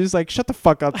neighboring blue jay's like, shut the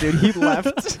fuck up, dude. He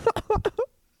left.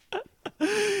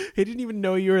 He He didn't even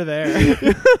know you were there.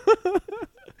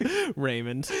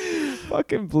 Raymond.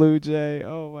 Fucking blue jay.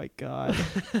 Oh my god.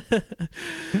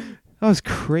 That was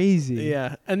crazy.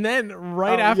 Yeah. And then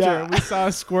right after we saw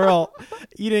a squirrel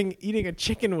eating a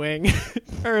chicken wing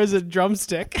or as a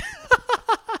drumstick.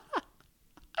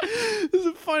 This is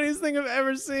the funniest thing I've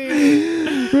ever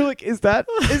seen. We're like, is that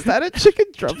a chicken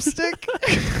drumstick?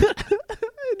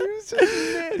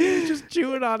 And he was just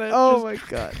chewing on it. Oh my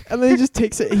god. And then he just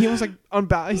takes it. He was like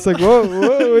unbound. He's like,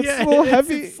 whoa, it's a little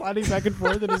heavy. It's sliding back and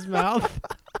forth in his mouth.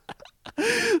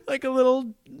 Like a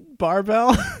little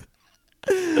barbell.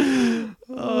 Oh,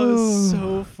 it's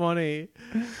so funny.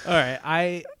 All right,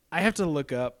 I have to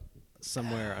look up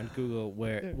somewhere on Google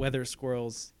whether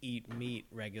squirrels eat meat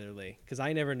regularly, because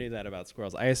I never knew that about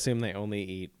squirrels. I assume they only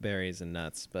eat berries and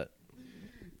nuts, but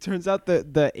turns out the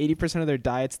 80% of their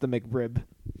diet's the McRib.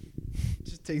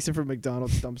 Just takes it from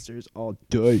McDonald's dumpsters all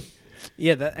day.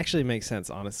 Yeah, that actually makes sense,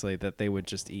 honestly, that they would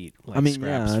just eat like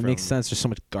scraps. Yeah, it makes sense. There's so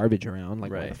much garbage around.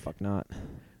 Like, right. Why the fuck not?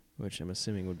 Which I'm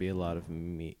assuming would be a lot of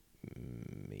meat.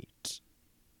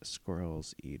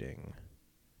 Squirrels eating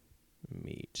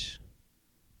meat.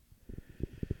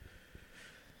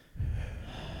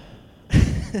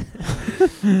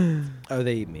 Oh,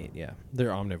 they eat meat, yeah. They're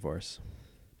omnivores.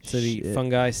 So they eat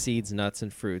fungi, seeds, nuts,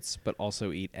 and fruits, but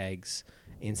also eat eggs,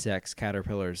 insects,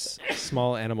 caterpillars,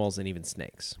 small animals, and even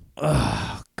snakes.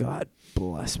 Oh, God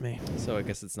bless me. So I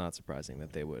guess it's not surprising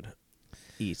that they would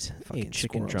eat Fucking a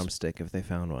chicken squirrels. drumstick if they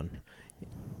found one.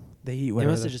 They eat They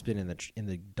whatever. must have just been in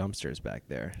the dumpsters back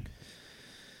there.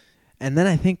 And then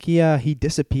I think he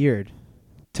disappeared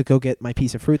to go get my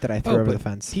piece of fruit that I threw over the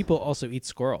fence. People also eat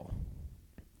squirrel.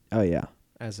 Oh yeah.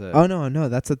 As a Oh no,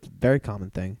 that's a very common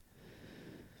thing.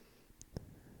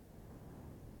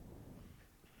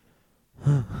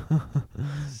 So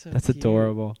That's cute.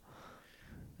 adorable.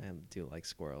 I do like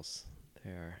squirrels.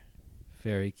 They are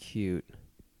very cute.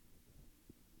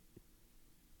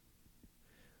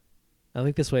 I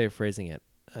like this way of phrasing it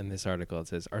in this article. It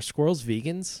says, "Are squirrels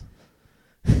vegans?"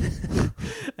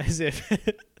 As if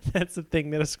that's a thing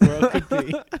that a squirrel could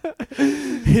be.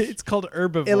 It's called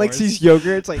herbivores. It likes these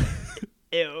yogurt. It's like,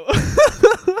 ew.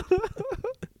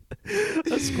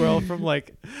 A squirrel from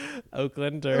like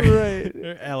Oakland or, Right.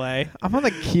 or LA. I'm on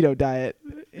the keto diet.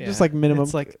 Yeah. Just like minimum.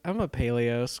 It's like I'm a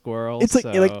paleo squirrel. It's like so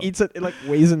it like eats it. It like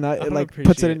weighs a nut. I It don't like puts it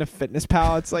appreciate- into Fitness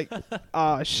Pal. It's like,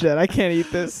 oh shit, I can't eat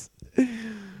this.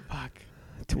 fuck.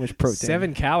 Too much protein.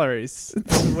 7 calories.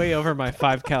 It's way over my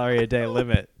 5 calorie a day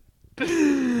limit.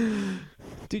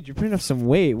 Dude, you're putting up some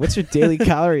weight. What's your daily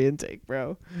calorie intake,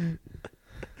 bro?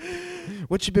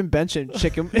 What you been benching?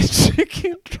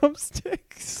 Chicken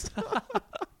drumsticks.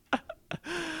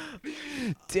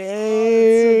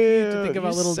 Damn. To think about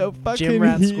you're little so gym fucking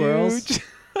rat huge. squirrels.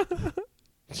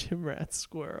 Gym rat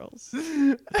squirrels.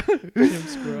 Gym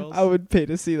squirrels. I would pay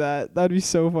to see that. That'd be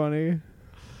so funny.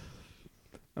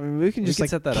 I mean, we can We just can like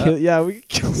set that kill, up. yeah, we can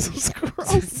kill some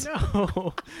squirrels.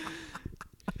 No.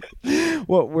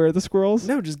 What? Where are the squirrels?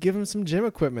 No, just give them some gym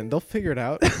equipment. They'll figure it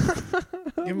out. Give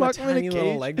them a Lock 'em in a tiny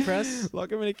little cage. leg press.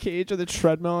 Lock him in a cage with a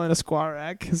treadmill and a squat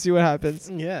rack and see what happens.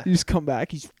 Yeah. You just come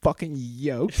back, he's fucking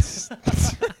yoked.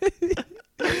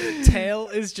 Tail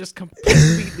is just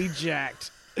completely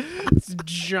jacked. It's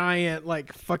giant,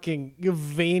 like fucking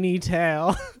veiny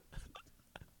tail.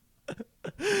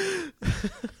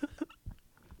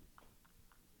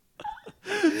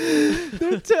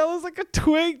 Their tail is like a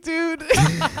twig, dude.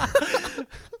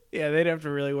 Yeah, they'd have to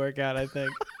really work out, I think.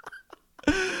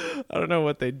 I don't know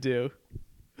what they'd do.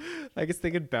 I guess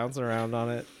they could bounce around on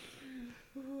it.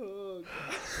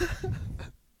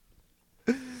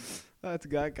 That's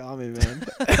got me, man.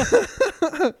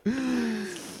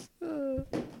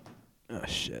 Oh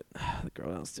shit. The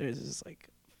girl downstairs is just like,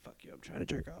 fuck you, I'm trying to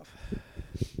jerk off.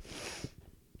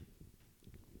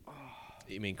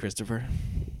 You mean Christopher?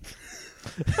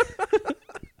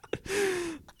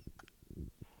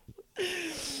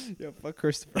 Yo, fuck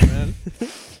Christopher, man.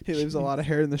 He leaves a lot of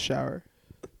hair in the shower.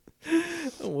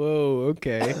 Whoa,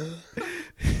 okay.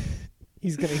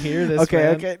 He's gonna hear this. Okay,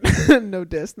 man. okay. No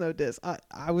diss.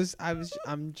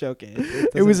 I'm joking.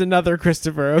 It was another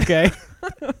Christopher, okay?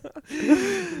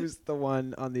 It was the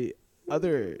one on the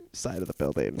other side of the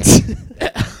building.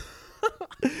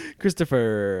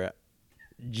 Christopher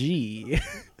G.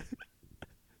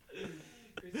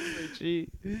 Gee.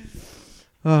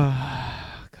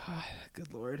 Oh, God.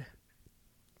 Good Lord.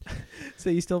 So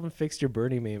you still haven't fixed your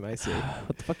Bernie meme, I see.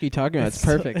 What the fuck are you talking about? It's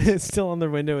still- perfect. It's still on the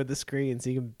window of the screen, so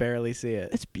you can barely see it.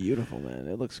 It's beautiful, man.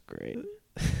 It looks great.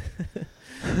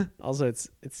 Also, it's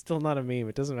still not a meme.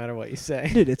 It doesn't matter what you say.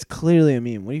 Dude, it's clearly a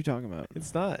meme. What are you talking about?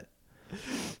 It's not.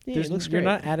 Yeah, it looks You're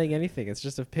great. not adding anything. It's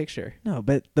just a picture. No,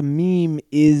 but the meme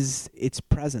is its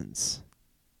presence.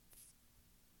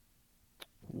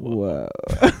 Whoa.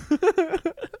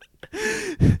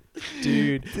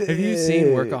 Dude, have you seen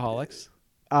Workaholics?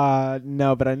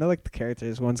 No, but I know like the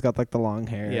characters. One's got like the long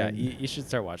hair. Yeah, and- you should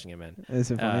start watching it, man.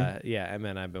 Is it funny? Yeah, and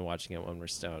then I've been watching it when we're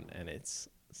stoned, and it's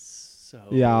so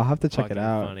Yeah, I'll have to check it fucking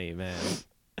out. funny, man.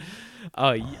 Oh,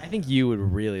 I think you would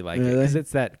really like it Really? because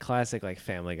it's that classic like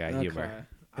Family Guy humor.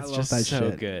 I It's love just that so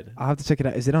shit. good. I'll have to check it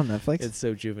out. Is it on Netflix? It's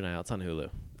so juvenile. It's on Hulu.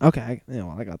 Okay.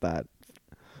 I got that.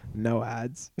 No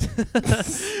ads.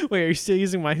 Wait, are you still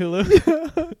using my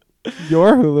Hulu?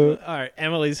 Your Hulu. All right,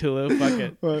 Emily's Hulu. Fuck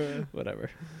it.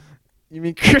 Whatever. You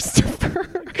mean Christopher?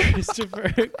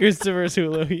 Christopher's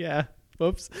Hulu. Yeah.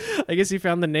 Whoops. I guess you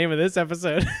found the name of this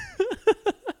episode.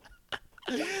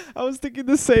 I was thinking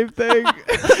the same thing.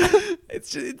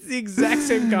 It's the exact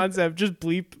same concept. Just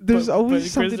bleep. There's put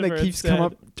always something Christopher that keeps instead. come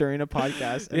up during a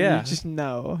podcast. And Yeah. you just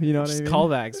know. You know what I Just mean?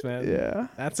 callbacks, man. Yeah.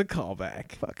 That's a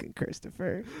callback. Fucking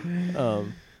Christopher.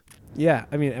 Yeah,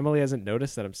 I mean, Emily hasn't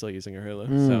noticed that I'm still using her Hulu,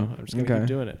 so I'm just gonna keep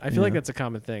doing it. I feel like Yeah. that's a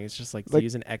common thing. It's just like Like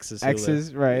using X's Hulu.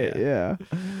 X's, right? Yeah.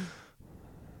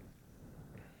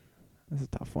 That's a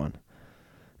tough one.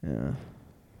 Yeah.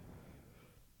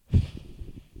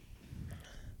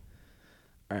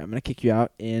 All right, I'm gonna kick you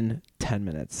out in 10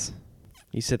 minutes.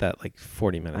 You said that like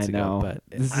 40 minutes I know. ago,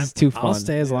 but This is too fun. I'll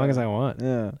stay as long Yeah. as I want.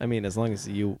 Yeah. I mean, as long as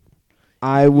you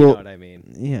I know will. what I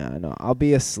mean. Yeah, I know. I'll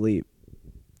be asleep,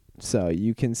 so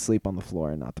you can sleep on the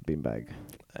floor and not the beanbag.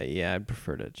 Yeah, I'd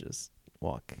prefer to just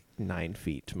walk 9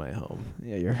 feet to my home.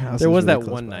 Yeah, your house. There is was really that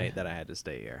close one by. night that I had to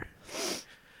stay here,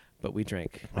 but we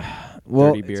drank. Well,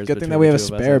 30 it's beers a good thing between that we the have a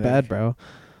two of us, I spare think. bed, bro.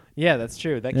 Yeah, that's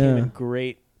true. That Yeah. came in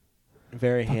great,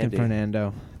 very Fucking handy.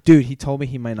 Fernando, dude. He told me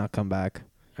he might not come back.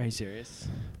 Are you serious?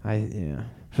 Yeah.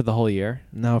 For the whole year?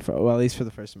 No, at least for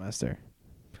the first semester.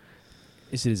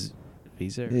 Is it his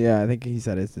visa? Yeah, I think he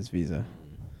said it's his visa.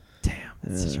 Damn,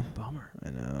 that's such a Yeah. bummer. I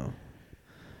know.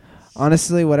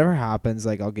 Honestly, whatever happens,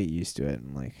 like I'll get used to it,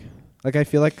 and like I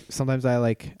feel like sometimes I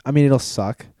mean, it'll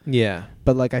suck, Yeah.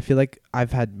 but like I feel like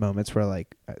I've had moments where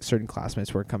like certain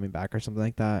classmates were coming back or something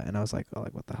like that, and I was like, oh,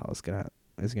 like what the hell is gonna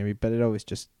be? But it always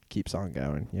just keeps on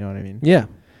going. You know what I mean? Yeah.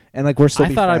 And like we're still.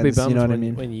 I thought I'd be friends, bummed you know what when, I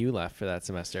mean? when you left for that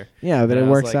semester. Yeah, but and it I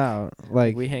was works like- out.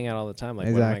 Like we hang out all the time. Like,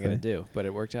 what am I Exactly. going to do? But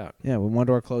it worked out. yeah, when one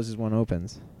door closes, one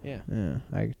opens. Yeah. Yeah,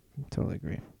 I totally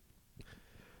agree.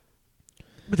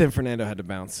 But then Fernando had to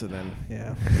bounce, so then.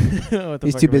 Yeah, what the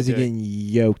he's fuck too am I busy doing? getting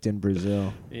yoked in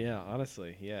Brazil. Yeah,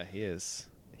 honestly. Yeah, he is.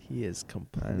 He is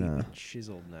completely know.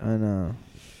 chiseled now. I know.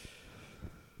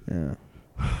 Yeah.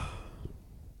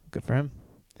 Good for him.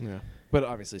 Yeah. But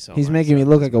obviously so. He's am I, making so me it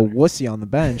look like doesn't a matter. wussy on the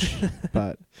bench,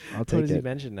 but I'll What take does he it.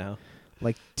 mention now?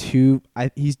 Like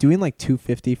he's doing like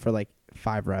 250 for like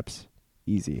 5 reps,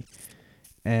 easy.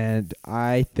 And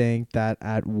I think that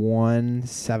at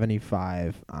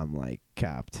 175, I'm like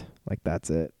capped. Like that's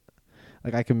it.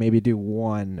 Like I can maybe do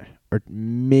 1, or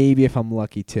maybe if I'm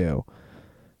lucky 2.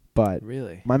 But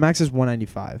Really? my max is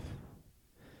 195.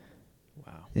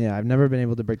 Wow. Yeah, I've never been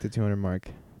able to break the 200 mark.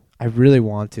 I really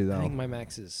want to I though. think my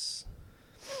max is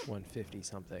 150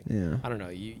 something. Yeah. I don't know.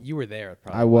 You were there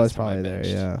probably. I was last time I probably there,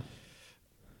 benched. yeah.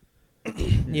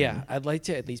 Yeah, I'd like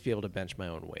to at least be able to bench my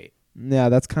own weight. Yeah,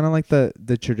 that's kind of like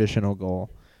the traditional goal.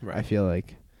 Right. I feel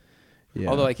like. Yeah.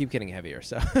 Although I keep getting heavier,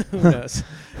 so who knows?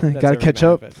 That's Gotta never catch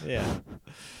gonna up. happen.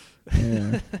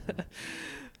 Yeah.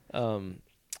 Yeah.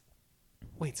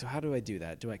 Wait. So how do I do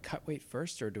that? Do I cut weight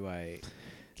first, or do I?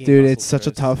 Gain Dude, muscle it's such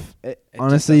a first? tough. just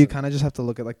Honestly, you doesn't- kind of just have to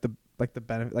look at like the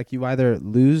benefit. Like you either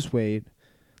lose weight,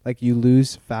 like you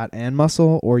lose fat and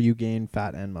muscle, or you gain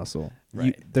fat and muscle.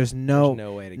 Right. There's There's no.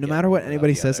 no way to. No get matter what one without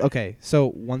anybody the says. other. Okay, so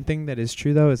one thing that is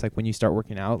true though is like when you start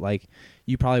working out, like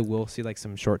you probably will see like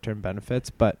some short-term benefits,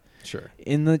 but Sure.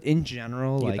 in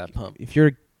general, You get like that pump. if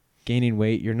you're gaining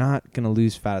weight, you're not gonna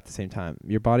lose fat at the same time.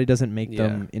 Your body doesn't make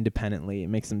them Yeah. independently; it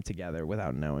makes them together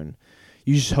without knowing.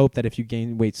 You just hope that if you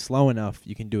gain weight slow enough,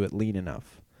 you can do it lean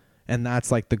enough, and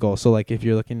that's like the goal. So like if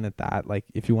you're looking at that, like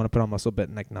if you want to put on muscle,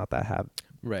 but like not that have,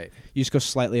 Right. you just go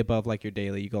slightly above like your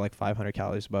daily. You go like 500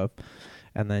 calories above,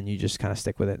 and then you just kind of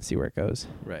stick with it and see where it goes.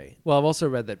 Right. Well, I've also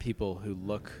read that people who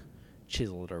look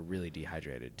chiseled are really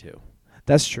dehydrated too.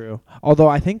 That's true. Although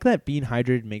I think that being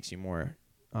hydrated makes you more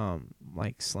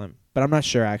like slim, but I'm not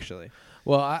sure actually.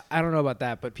 Well, I don't know about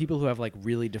that, but people who have like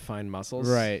really defined muscles,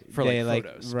 Right. for They, like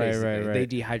like- photos, right, basically, right. they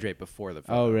dehydrate before the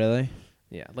photo. Oh, really?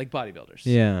 Yeah, like bodybuilders.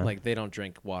 Yeah. like they don't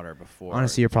drink water before.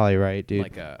 Honestly, you're probably right, dude.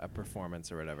 like a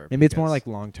performance or whatever. Maybe it's more because- like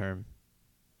long term.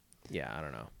 yeah, I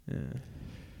don't know. Yeah.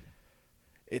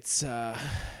 It's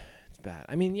bad.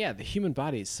 I mean, yeah, the human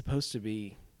body is supposed to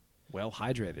be well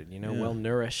hydrated, well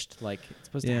nourished. Like, it's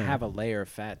supposed to have a layer of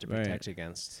fat to protect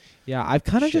against. Yeah, I've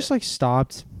kind of just like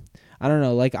stopped. I don't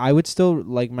know. Like, I would still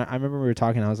like. I remember we were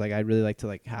talking. I was like, I'd really like to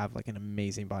like have like an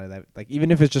amazing body that like even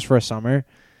if it's just for a summer,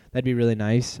 that'd be really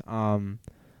nice.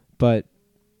 But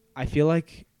I feel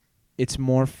like it's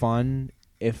more fun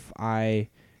if I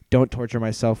don't torture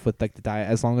myself with like the diet,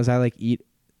 as long as I like eat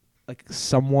like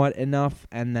somewhat enough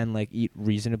and then like eat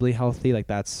reasonably healthy. Like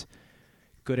that's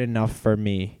good enough for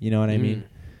me. You know what I mean?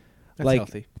 That's like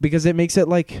healthy. because it makes it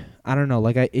like I don't know,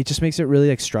 like it just makes it really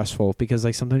like stressful because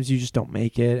like sometimes you just don't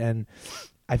make it, and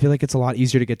I feel like it's a lot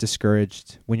easier to get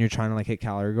discouraged when you're trying to like hit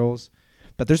calorie goals.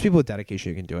 But there's people with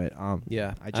dedication who can do it.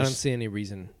 I don't see any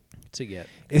reason to get.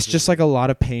 It's just like a lot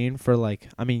of pain for like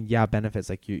benefits.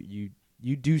 Like you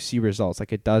do see results.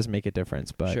 Like it does make a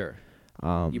difference, but sure.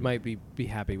 You might be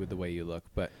happy with the way you look,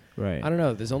 but right. I don't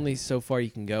know. There's only so far you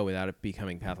can go without it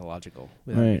becoming pathological,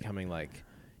 without becoming like,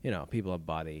 people have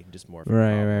body dysmorphia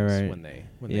problems when they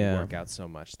work out so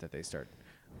much that they start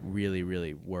really,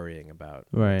 really worrying about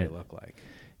what they look like.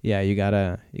 Yeah, you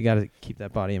gotta keep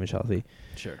that body image healthy.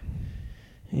 Sure.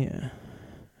 Yeah.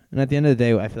 And at the end of the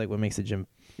day, I feel like what makes the gym,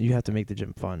 you have to make the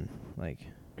gym fun. Like.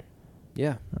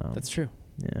 Yeah, that's true.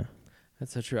 Yeah.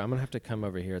 That's so true. I'm gonna have to come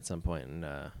over here at some point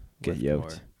and get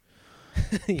yoked.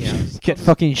 Yeah. Get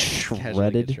fucking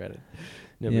shredded. Get shredded.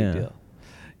 No big deal.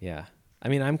 Yeah. I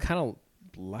mean, I'm kind of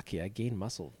lucky. I gain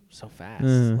muscle so fast.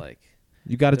 Like,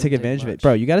 you got to take advantage of it,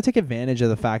 bro. You got to take advantage of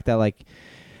the fact that like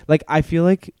I feel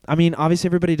like, I mean, obviously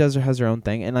everybody has their own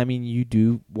thing, and I mean, you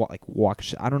do walk.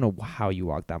 I don't know how you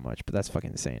walk that much, but that's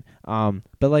fucking insane.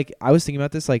 But like, I was thinking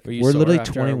about this. Like, we're literally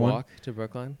 21. Walk to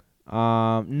Brookline.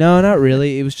 No, not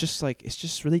really. It was just like it's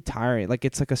just really tiring. Like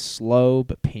it's like a slow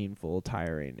but painful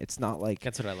tiring. It's not like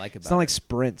that's what I like about. It's not like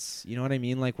sprints. You know what I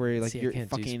mean? Like where like you're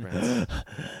fucking.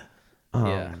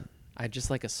 Yeah, I just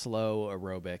like a slow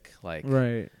aerobic, like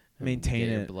maintain get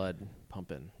it, your blood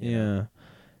pumping.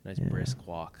 Nice brisk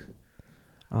walk.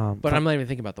 But I'm not even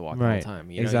thinking about the walk the whole time.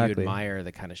 You admire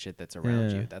the kind of shit that's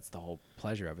around you. That's the whole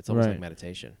pleasure of it. It's almost like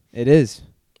meditation. It is.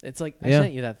 It's like I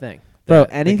sent you that thing. Bro,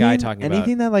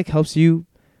 anything that like helps you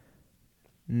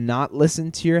not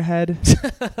listen to your head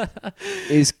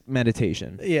is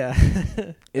meditation. Yeah.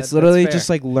 It's literally just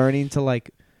like learning to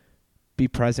like be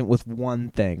present with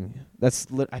one thing. I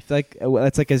feel like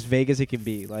that's like as vague as it can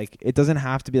be. Like it doesn't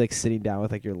have to be like sitting down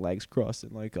with like your legs crossed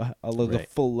and like a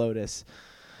full lotus.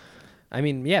 I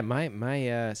mean, yeah,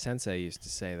 my sensei used to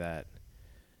say that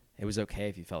it was okay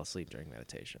if you fell asleep during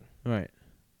meditation. Right.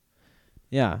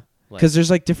 Yeah. Because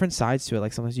there's like different sides to it.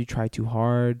 Like sometimes you try too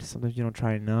hard, sometimes you don't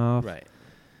try enough. Right.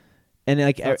 And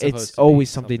like it's always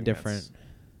something different.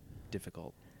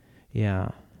 Difficult.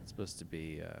 Yeah. It's supposed to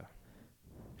be.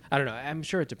 I don't know. I'm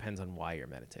sure it depends on why you're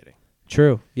meditating.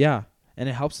 True. Yeah. And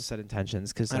it helps to set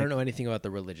intentions because I don't know anything about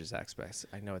the religious aspects.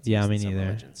 I know it's me neither.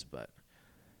 religions, but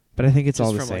I think it's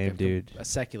all the from same, like dude. A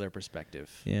secular perspective.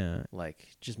 Yeah. Like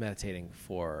just meditating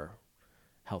for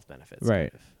health benefits. Right.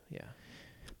 Kind of. Yeah.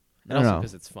 And also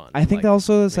because it's fun. I think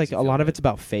also it's like a lot of it's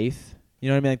about faith. You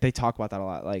know what I mean? Like they talk about that a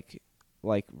lot. Like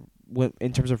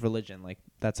in terms of religion, like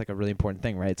that's like a really important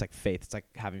thing, right? It's like faith. It's like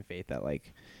having faith that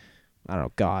like, I don't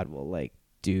know, God will like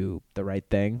do the right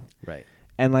thing. Right.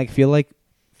 And like feel like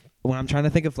when I'm trying to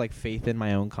think of like faith in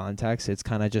my own context, it's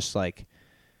kind of just like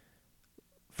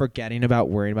forgetting about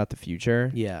worrying about the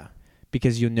future. Yeah.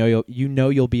 Because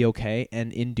you'll be okay,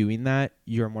 and in doing that,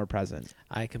 you're more present.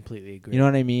 I completely agree. You know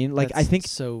what I mean? Like That's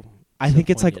I think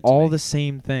it's like all the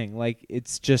same thing. Like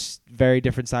it's just very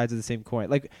different sides of the same coin.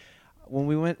 Like when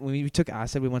we took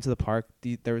acid, we went to the park.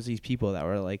 There was these people that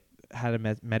were like had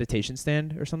a meditation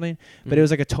stand or something, but it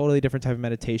was like a totally different type of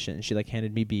meditation. She like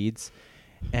handed me beads,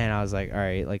 and I was like, all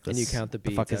right, like and you count the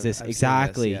beads. The fuck is this? I've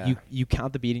exactly. This, yeah. You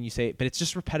count the bead and you say it, but it's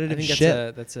just repetitive I think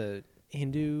shit. That's a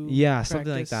Hindu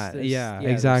something like that. There's, yeah,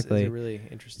 exactly. It's really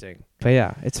interesting. But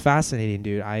yeah, it's fascinating,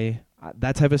 dude. I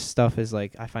that type of stuff is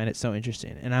like I find it so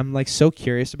interesting, and I'm like so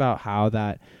curious about how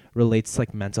that relates to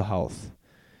like mental health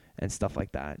and stuff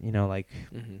like that. You know, like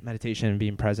meditation and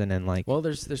being present and like. Well,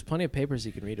 there's plenty of papers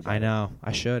you can read about. I know.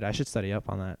 I should study up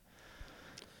on that.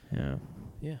 Yeah.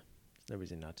 Yeah. There's no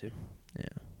reason not to. Yeah.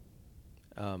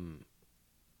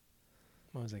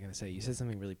 What was I gonna say? You said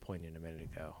something really poignant a minute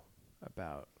ago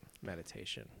about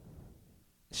meditation.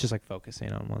 It's just like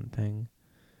focusing on one thing.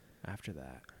 After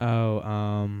that.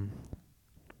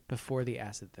 Before the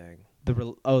acid thing. The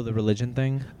religion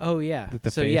thing. Oh yeah.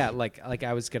 So faith. yeah, like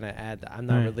I was gonna add that I'm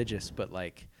not religious, but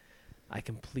like I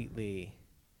completely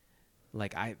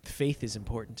faith is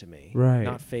important to me. Right.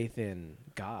 Not faith in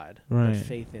God, right. but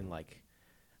faith in like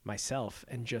myself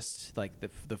and just like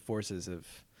the forces of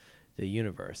the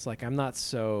universe. Like I'm not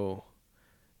so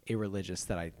irreligious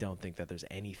that I don't think that there's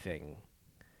anything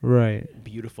Right.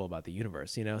 beautiful about the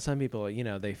universe. You know, some people, you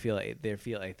know, they feel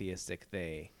atheistic.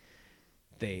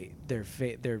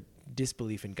 Their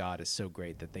disbelief in God is so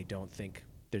great that they don't think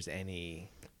there's anything.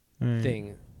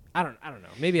 I don't know.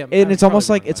 Maybe I'm. And it's almost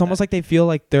probably like wrong about that. they feel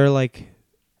like they're like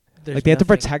There's they have to nothing-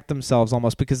 protect themselves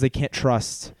almost because they can't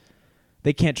trust.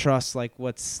 They can't trust like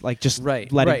what's like just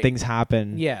Right, letting right. things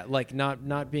happen. Yeah, like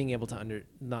not being able to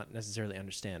not necessarily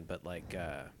understand, but like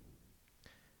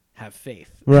have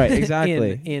faith. Right,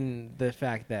 exactly. in the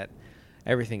fact that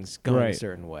everything's going a Right.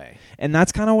 certain way. And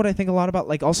that's kind of what I think a lot about,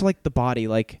 like also like the body,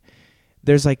 like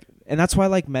there's like, and that's why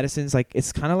like medicine's like,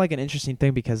 it's kind of like an interesting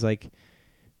thing because like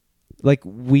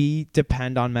we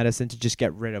depend on medicine to just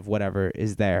get rid of whatever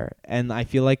is there. And I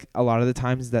feel like a lot of the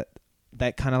times that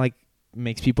kind of like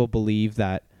makes people believe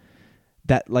that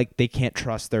like they can't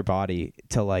trust their body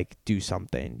to like do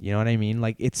something. You know what I mean?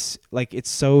 Like it's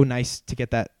so nice to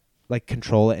get that, like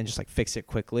control it and just like fix it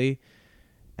quickly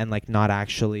and like not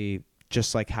actually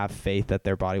just like have faith that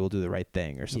their body will do the right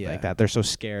thing or something Yeah. like that. They're so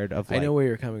scared of like, I know where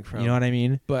you're coming from. you know what I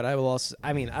mean? But I will also.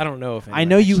 I mean, I don't know if I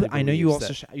know you believes also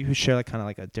that- you share like kind of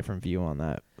like a different view on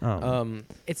that.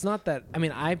 It's not that. I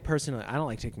mean, I personally, I don't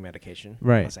like taking medication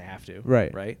Right. unless I have to.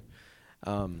 Right. Right.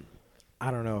 I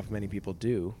don't know if many people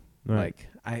do. Right.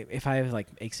 Like, if I have like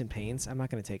aches and pains, I'm not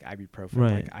going to take ibuprofen.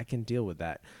 Right. Like, I can deal with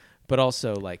that. But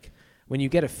also, like, when you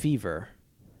get a fever,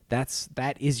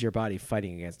 that is your body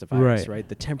fighting against a virus, Right. right?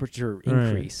 The temperature Right.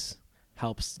 increase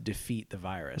helps defeat the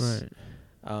virus.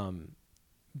 Right.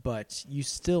 But you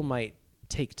still might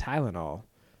take Tylenol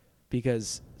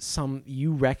because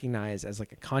you recognize as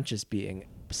like a conscious being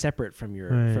separate from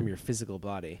your physical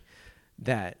body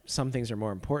that some things are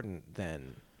more important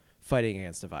than fighting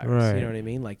against a virus. Right. You know what I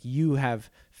mean? Like you have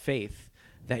faith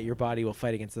that your body will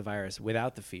fight against the virus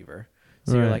without the fever.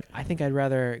 So you're Right. like, I think I'd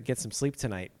rather get some sleep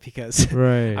tonight because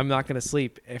Right. I'm not going to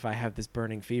sleep if I have this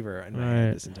burning fever in my Right.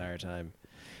 head this entire time.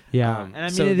 Yeah. And I mean,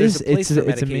 so it there's is, a place it's for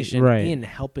medication right. in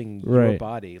helping your Right.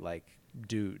 body like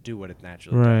do what it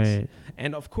naturally does. Right.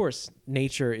 And of course,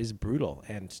 nature is brutal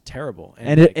and terrible,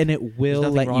 And like, it there's will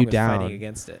nothing let wrong you with down. fighting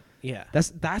against it. Yeah.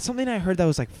 That's something I heard that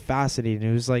was like fascinating.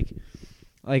 It was like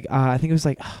I think it was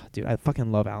like, dude, I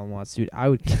fucking love Alan Watts, dude. I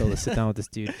would kill to sit down with this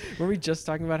dude. Were we just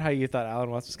talking about how you thought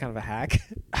Alan Watts was kind of a hack?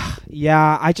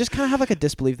 Yeah, I just kind of have like a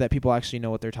disbelief that people actually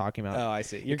know what they're talking about. Oh, I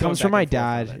see. You're It comes going from my back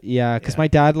and forth on dad. it. Yeah, because Yeah.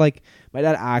 my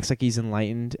dad acts like he's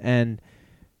enlightened, and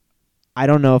I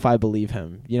don't know if I believe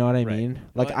him. You know what I Right. mean?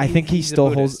 Like Well, I think he he's a still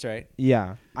Buddhist, holds. right?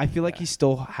 Yeah, I feel like Yeah. he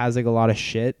still has like a lot of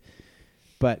shit,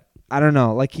 but I don't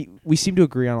know. Like we seem to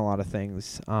agree on a lot of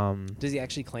things. Does he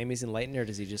actually claim he's enlightened, or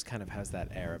does he just kind of has that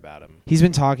air about him? He's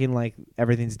been talking like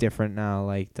everything's different now,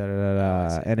 like da da da Oh, I da,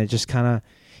 see. and it just kind of.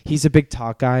 He's a big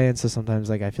talk guy, and so sometimes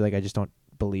like I feel like I just don't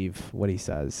believe what he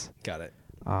says. Got it.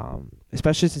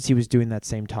 Especially since he was doing that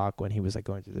same talk when he was like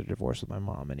going through the divorce with my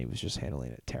mom, and he was just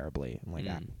handling it terribly and like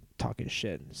talking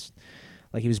shit. And just,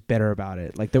 like he was bitter about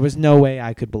it. Like there was no way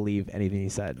I could believe anything he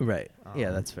said. Right.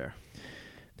 Yeah, that's fair.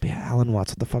 But yeah, Alan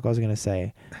Watts. What the fuck I was gonna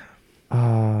say?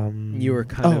 You were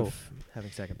kind of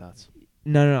having second thoughts.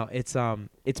 No.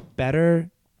 It's better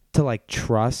to like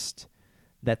trust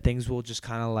that things will just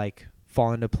kind of like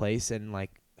fall into place and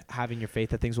like having your faith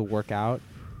that things will work out,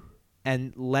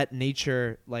 and let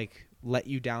nature like let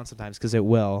you down sometimes because it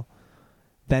will,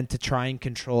 than to try and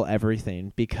control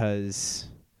everything because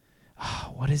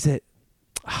what is it?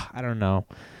 I don't know.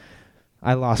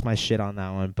 I lost my shit on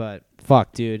that one, but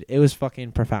fuck, dude, it was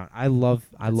fucking profound. I love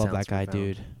that sounds guy, profound.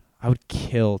 dude. I would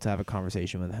kill to have a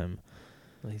conversation with him.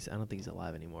 Well, I don't think he's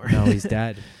alive anymore. No, he's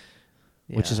dead,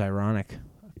 which Yeah. is ironic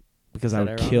because Is I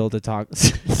that would ironic? kill to talk.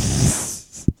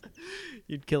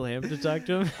 You'd kill him to talk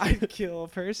to him? I'd kill a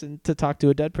person to talk to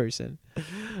a dead person.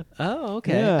 Oh,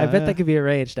 okay. Yeah, I bet yeah. that could be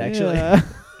arranged, actually. Yeah,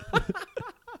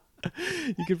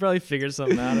 You could probably figure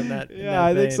something out in that. yeah,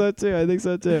 I think so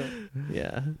too.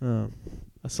 Yeah. Oh.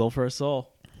 A soul for a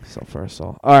soul. Soul for a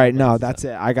soul. All right, no, that's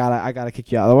it. I gotta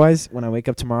kick you out. Otherwise, when I wake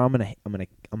up tomorrow, I'm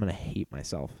gonna hate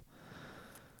myself.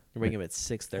 You're waking up at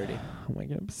 6:30. I'm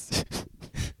waking up.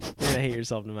 You're gonna hate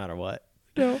yourself no matter what.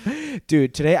 No,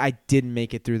 dude. Today I didn't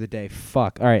make it through the day.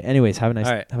 Fuck. All right. Anyways, have a nice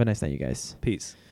All right. have a nice night, you guys. Peace.